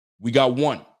 So we got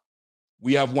 1.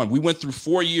 We have 1. We went through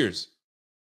 4 years.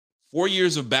 4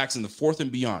 years of backs in the 4th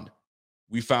and beyond.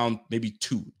 We found maybe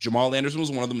 2. Jamal Anderson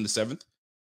was one of them in the 7th.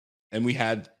 And we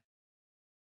had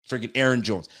freaking Aaron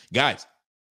Jones. Guys,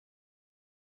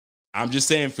 I'm just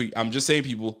saying,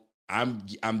 people,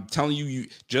 I'm telling you,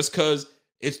 just because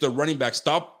it's the running back,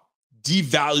 stop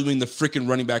devaluing the freaking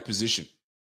running back position.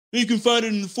 You can find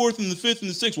it in the 4th and the 5th and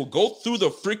the 6th. Well, go through the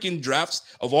freaking drafts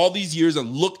of all these years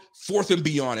and look 4th and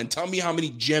beyond and tell me how many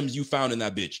gems you found in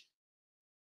that bitch.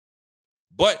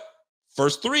 But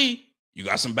first 3, you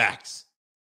got some backs.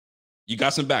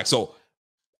 So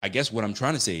I guess what I'm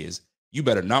trying to say is you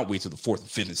better not wait till the 4th and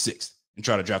 5th and 6th and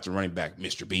try to draft a running back,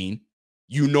 Mr. Bean.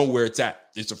 You know where it's at.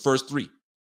 It's the first 3.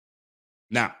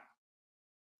 Now,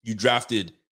 you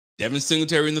drafted Devin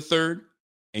Singletary in the 3rd,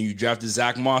 and you drafted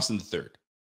Zach Moss in the 3rd.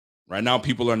 Right now,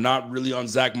 people are not really on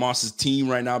Zach Moss's team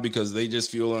right now because they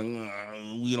just feel like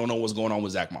we don't know what's going on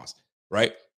with Zach Moss,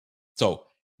 right? So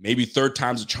maybe 3rd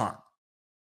time's a charm.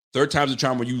 3rd time's a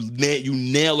charm when you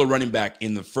nail a running back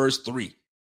in the first 3.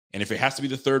 And if it has to be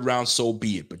the 3rd round, so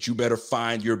be it. But you better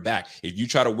find your back. If you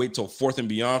try to wait till 4th and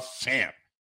beyond, fam,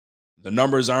 the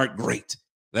numbers aren't great.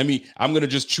 I'm going to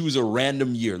just choose a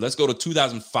random year. Let's go to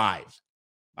 2005.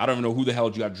 I don't even know who the hell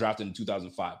you got drafted in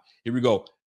 2005. Here we go.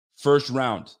 1st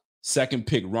round, 2nd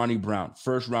pick, Ronnie Brown.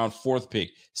 1st round, 4th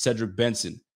pick, Cedric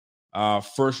Benson.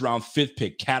 1st round, 5th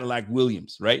pick, Cadillac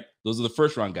Williams, right? Those are the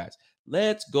 1st round guys.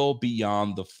 Let's go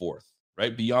beyond the 4th,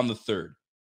 right? Beyond the 3rd.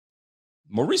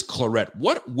 Maurice Clarett.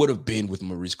 What would have been with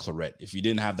Maurice Clarett if you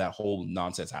didn't have that whole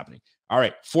nonsense happening? All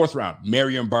right, 4th round,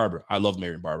 Marion Barber. I love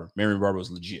Marion Barber. Marion Barber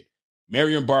was legit.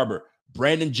 Marion Barber,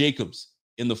 Brandon Jacobs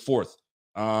in the 4th.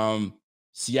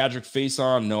 Cedric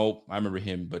Faison, no, I remember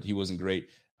him, but he wasn't great.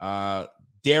 Darren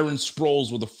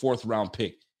Sproles with a 4th round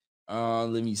pick.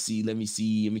 Let me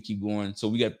keep going. So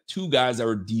we got 2 guys that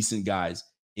were decent guys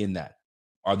in that.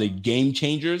 Are they game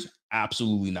changers?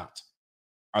 Absolutely not.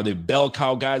 Are they bell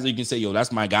cow guys that you can say, yo,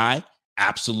 that's my guy?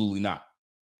 Absolutely not.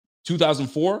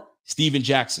 2004, Steven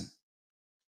Jackson,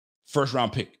 first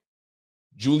round pick.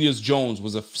 Julius Jones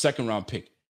was a second round pick.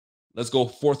 Let's go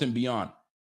fourth and beyond.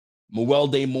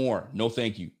 Mewelde Moore, no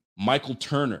thank you. Michael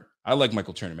Turner. I like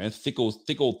Michael Turner, man. Thick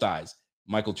old thighs.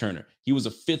 Michael Turner. He was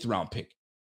a fifth round pick.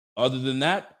 Other than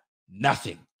that,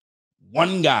 nothing.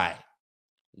 One guy.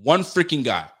 One freaking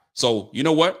guy. So you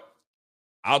know what?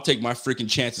 I'll take my freaking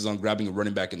chances on grabbing a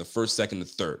running back in the first, second, and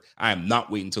third. I am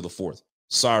not waiting until the fourth.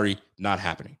 Sorry, not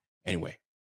happening. Anyway,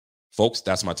 folks,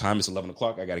 that's my time. It's 11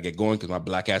 o'clock. I got to get going because my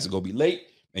black ass is going to be late.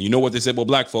 And you know what they said about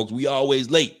black folks? We always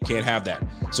late. Can't have that.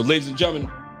 So ladies and gentlemen,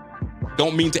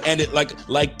 don't mean to end it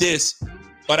like this,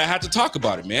 but I had to talk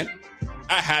about it, man.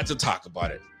 I had to talk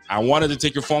about it. I wanted to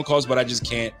take your phone calls, but I just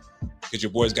can't because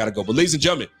your boys got to go. But ladies and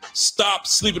gentlemen, stop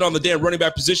sleeping on the damn running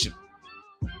back position.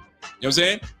 You know what I'm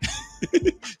saying?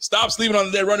 Stop sleeping on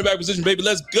the damn running back position, baby.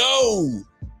 Let's go.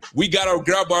 We got our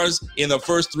grab bars in the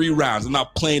first 3 rounds. I'm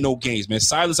not playing no games, man.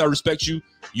 Silas, I respect you.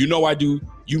 You know I do.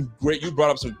 You brought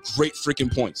up some great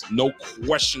freaking points. No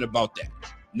question about that.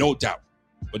 No doubt.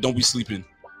 But don't be sleeping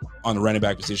on the running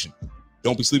back position.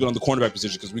 Don't be sleeping on the cornerback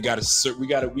position because we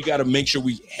gotta make sure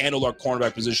we handle our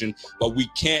cornerback position, but we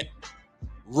can't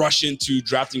rush into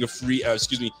signing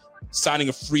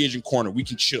a free agent corner. We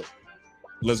can chill.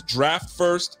 Let's draft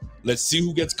first. Let's see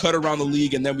who gets cut around the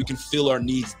league, and then we can fill our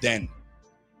needs then.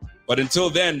 But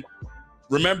until then,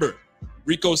 remember,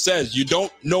 Rico says you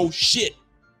don't know shit.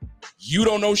 You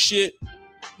don't know shit.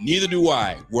 Neither do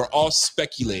I. We're all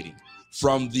speculating.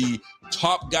 From the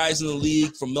top guys in the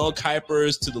league, from Mel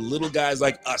Kuypers to the little guys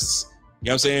like us. You know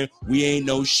what I'm saying? We ain't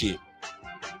no shit.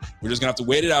 We're just going to have to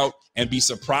wait it out and be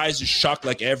surprised and shocked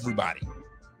like everybody.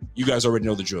 You guys already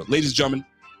know the drill. Ladies and gentlemen,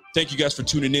 thank you guys for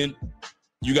tuning in.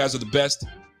 You guys are the best.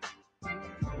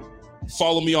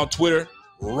 Follow me on Twitter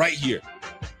right here.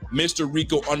 Mr.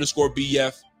 Rico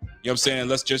 _BF. You know what I'm saying?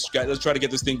 Let's try to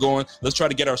get this thing going. Let's try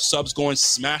to get our subs going.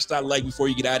 Smash that like before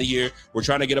you get out of here. We're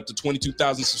trying to get up to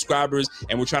 22,000 subscribers,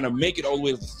 and we're trying to make it all the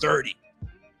way to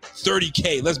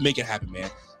 30K. Let's make it happen,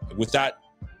 man. And with that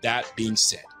being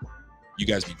said, you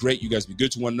guys be great. You guys be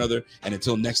good to one another. And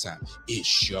until next time,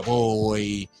 it's your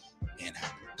boy, and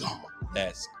I'm gone.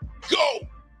 Let's go.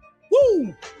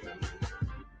 Woo!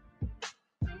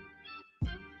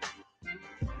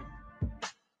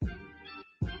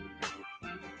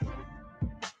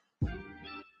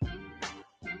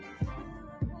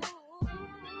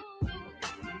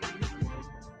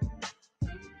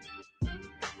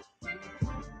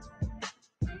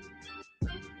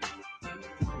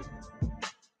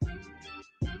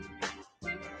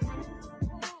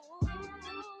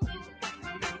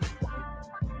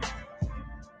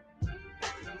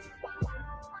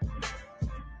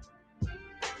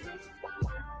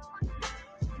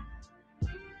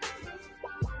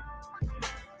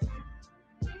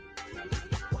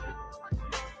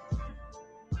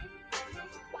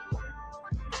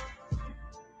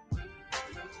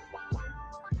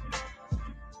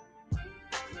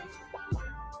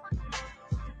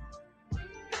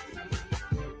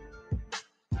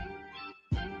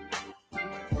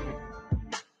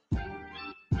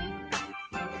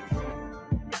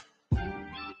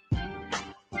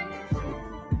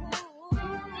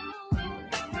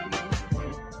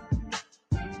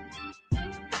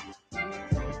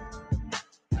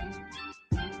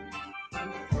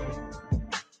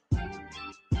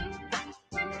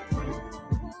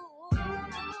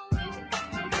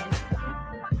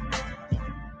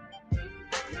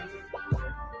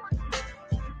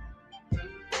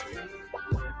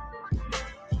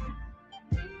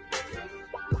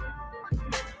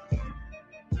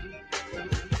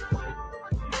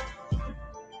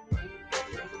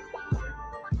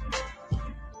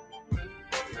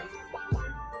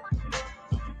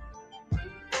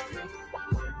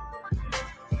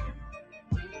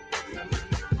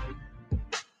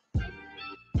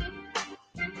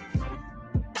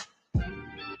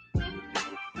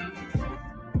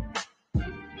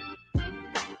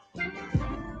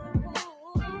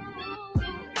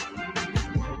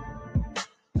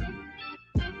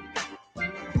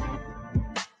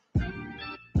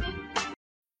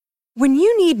 When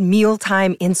you need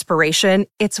mealtime inspiration,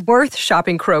 it's worth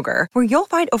shopping Kroger, where you'll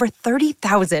find over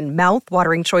 30,000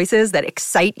 mouth-watering choices that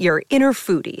excite your inner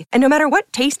foodie. And no matter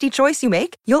what tasty choice you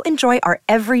make, you'll enjoy our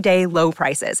everyday low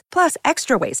prices, plus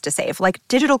extra ways to save, like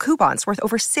digital coupons worth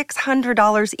over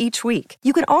 $600 each week.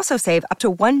 You can also save up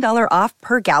to $1 off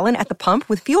per gallon at the pump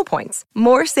with fuel points.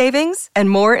 More savings and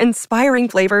more inspiring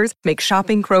flavors make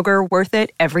shopping Kroger worth it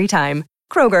every time.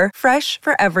 Kroger, fresh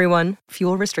for everyone.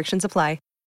 Fuel restrictions apply.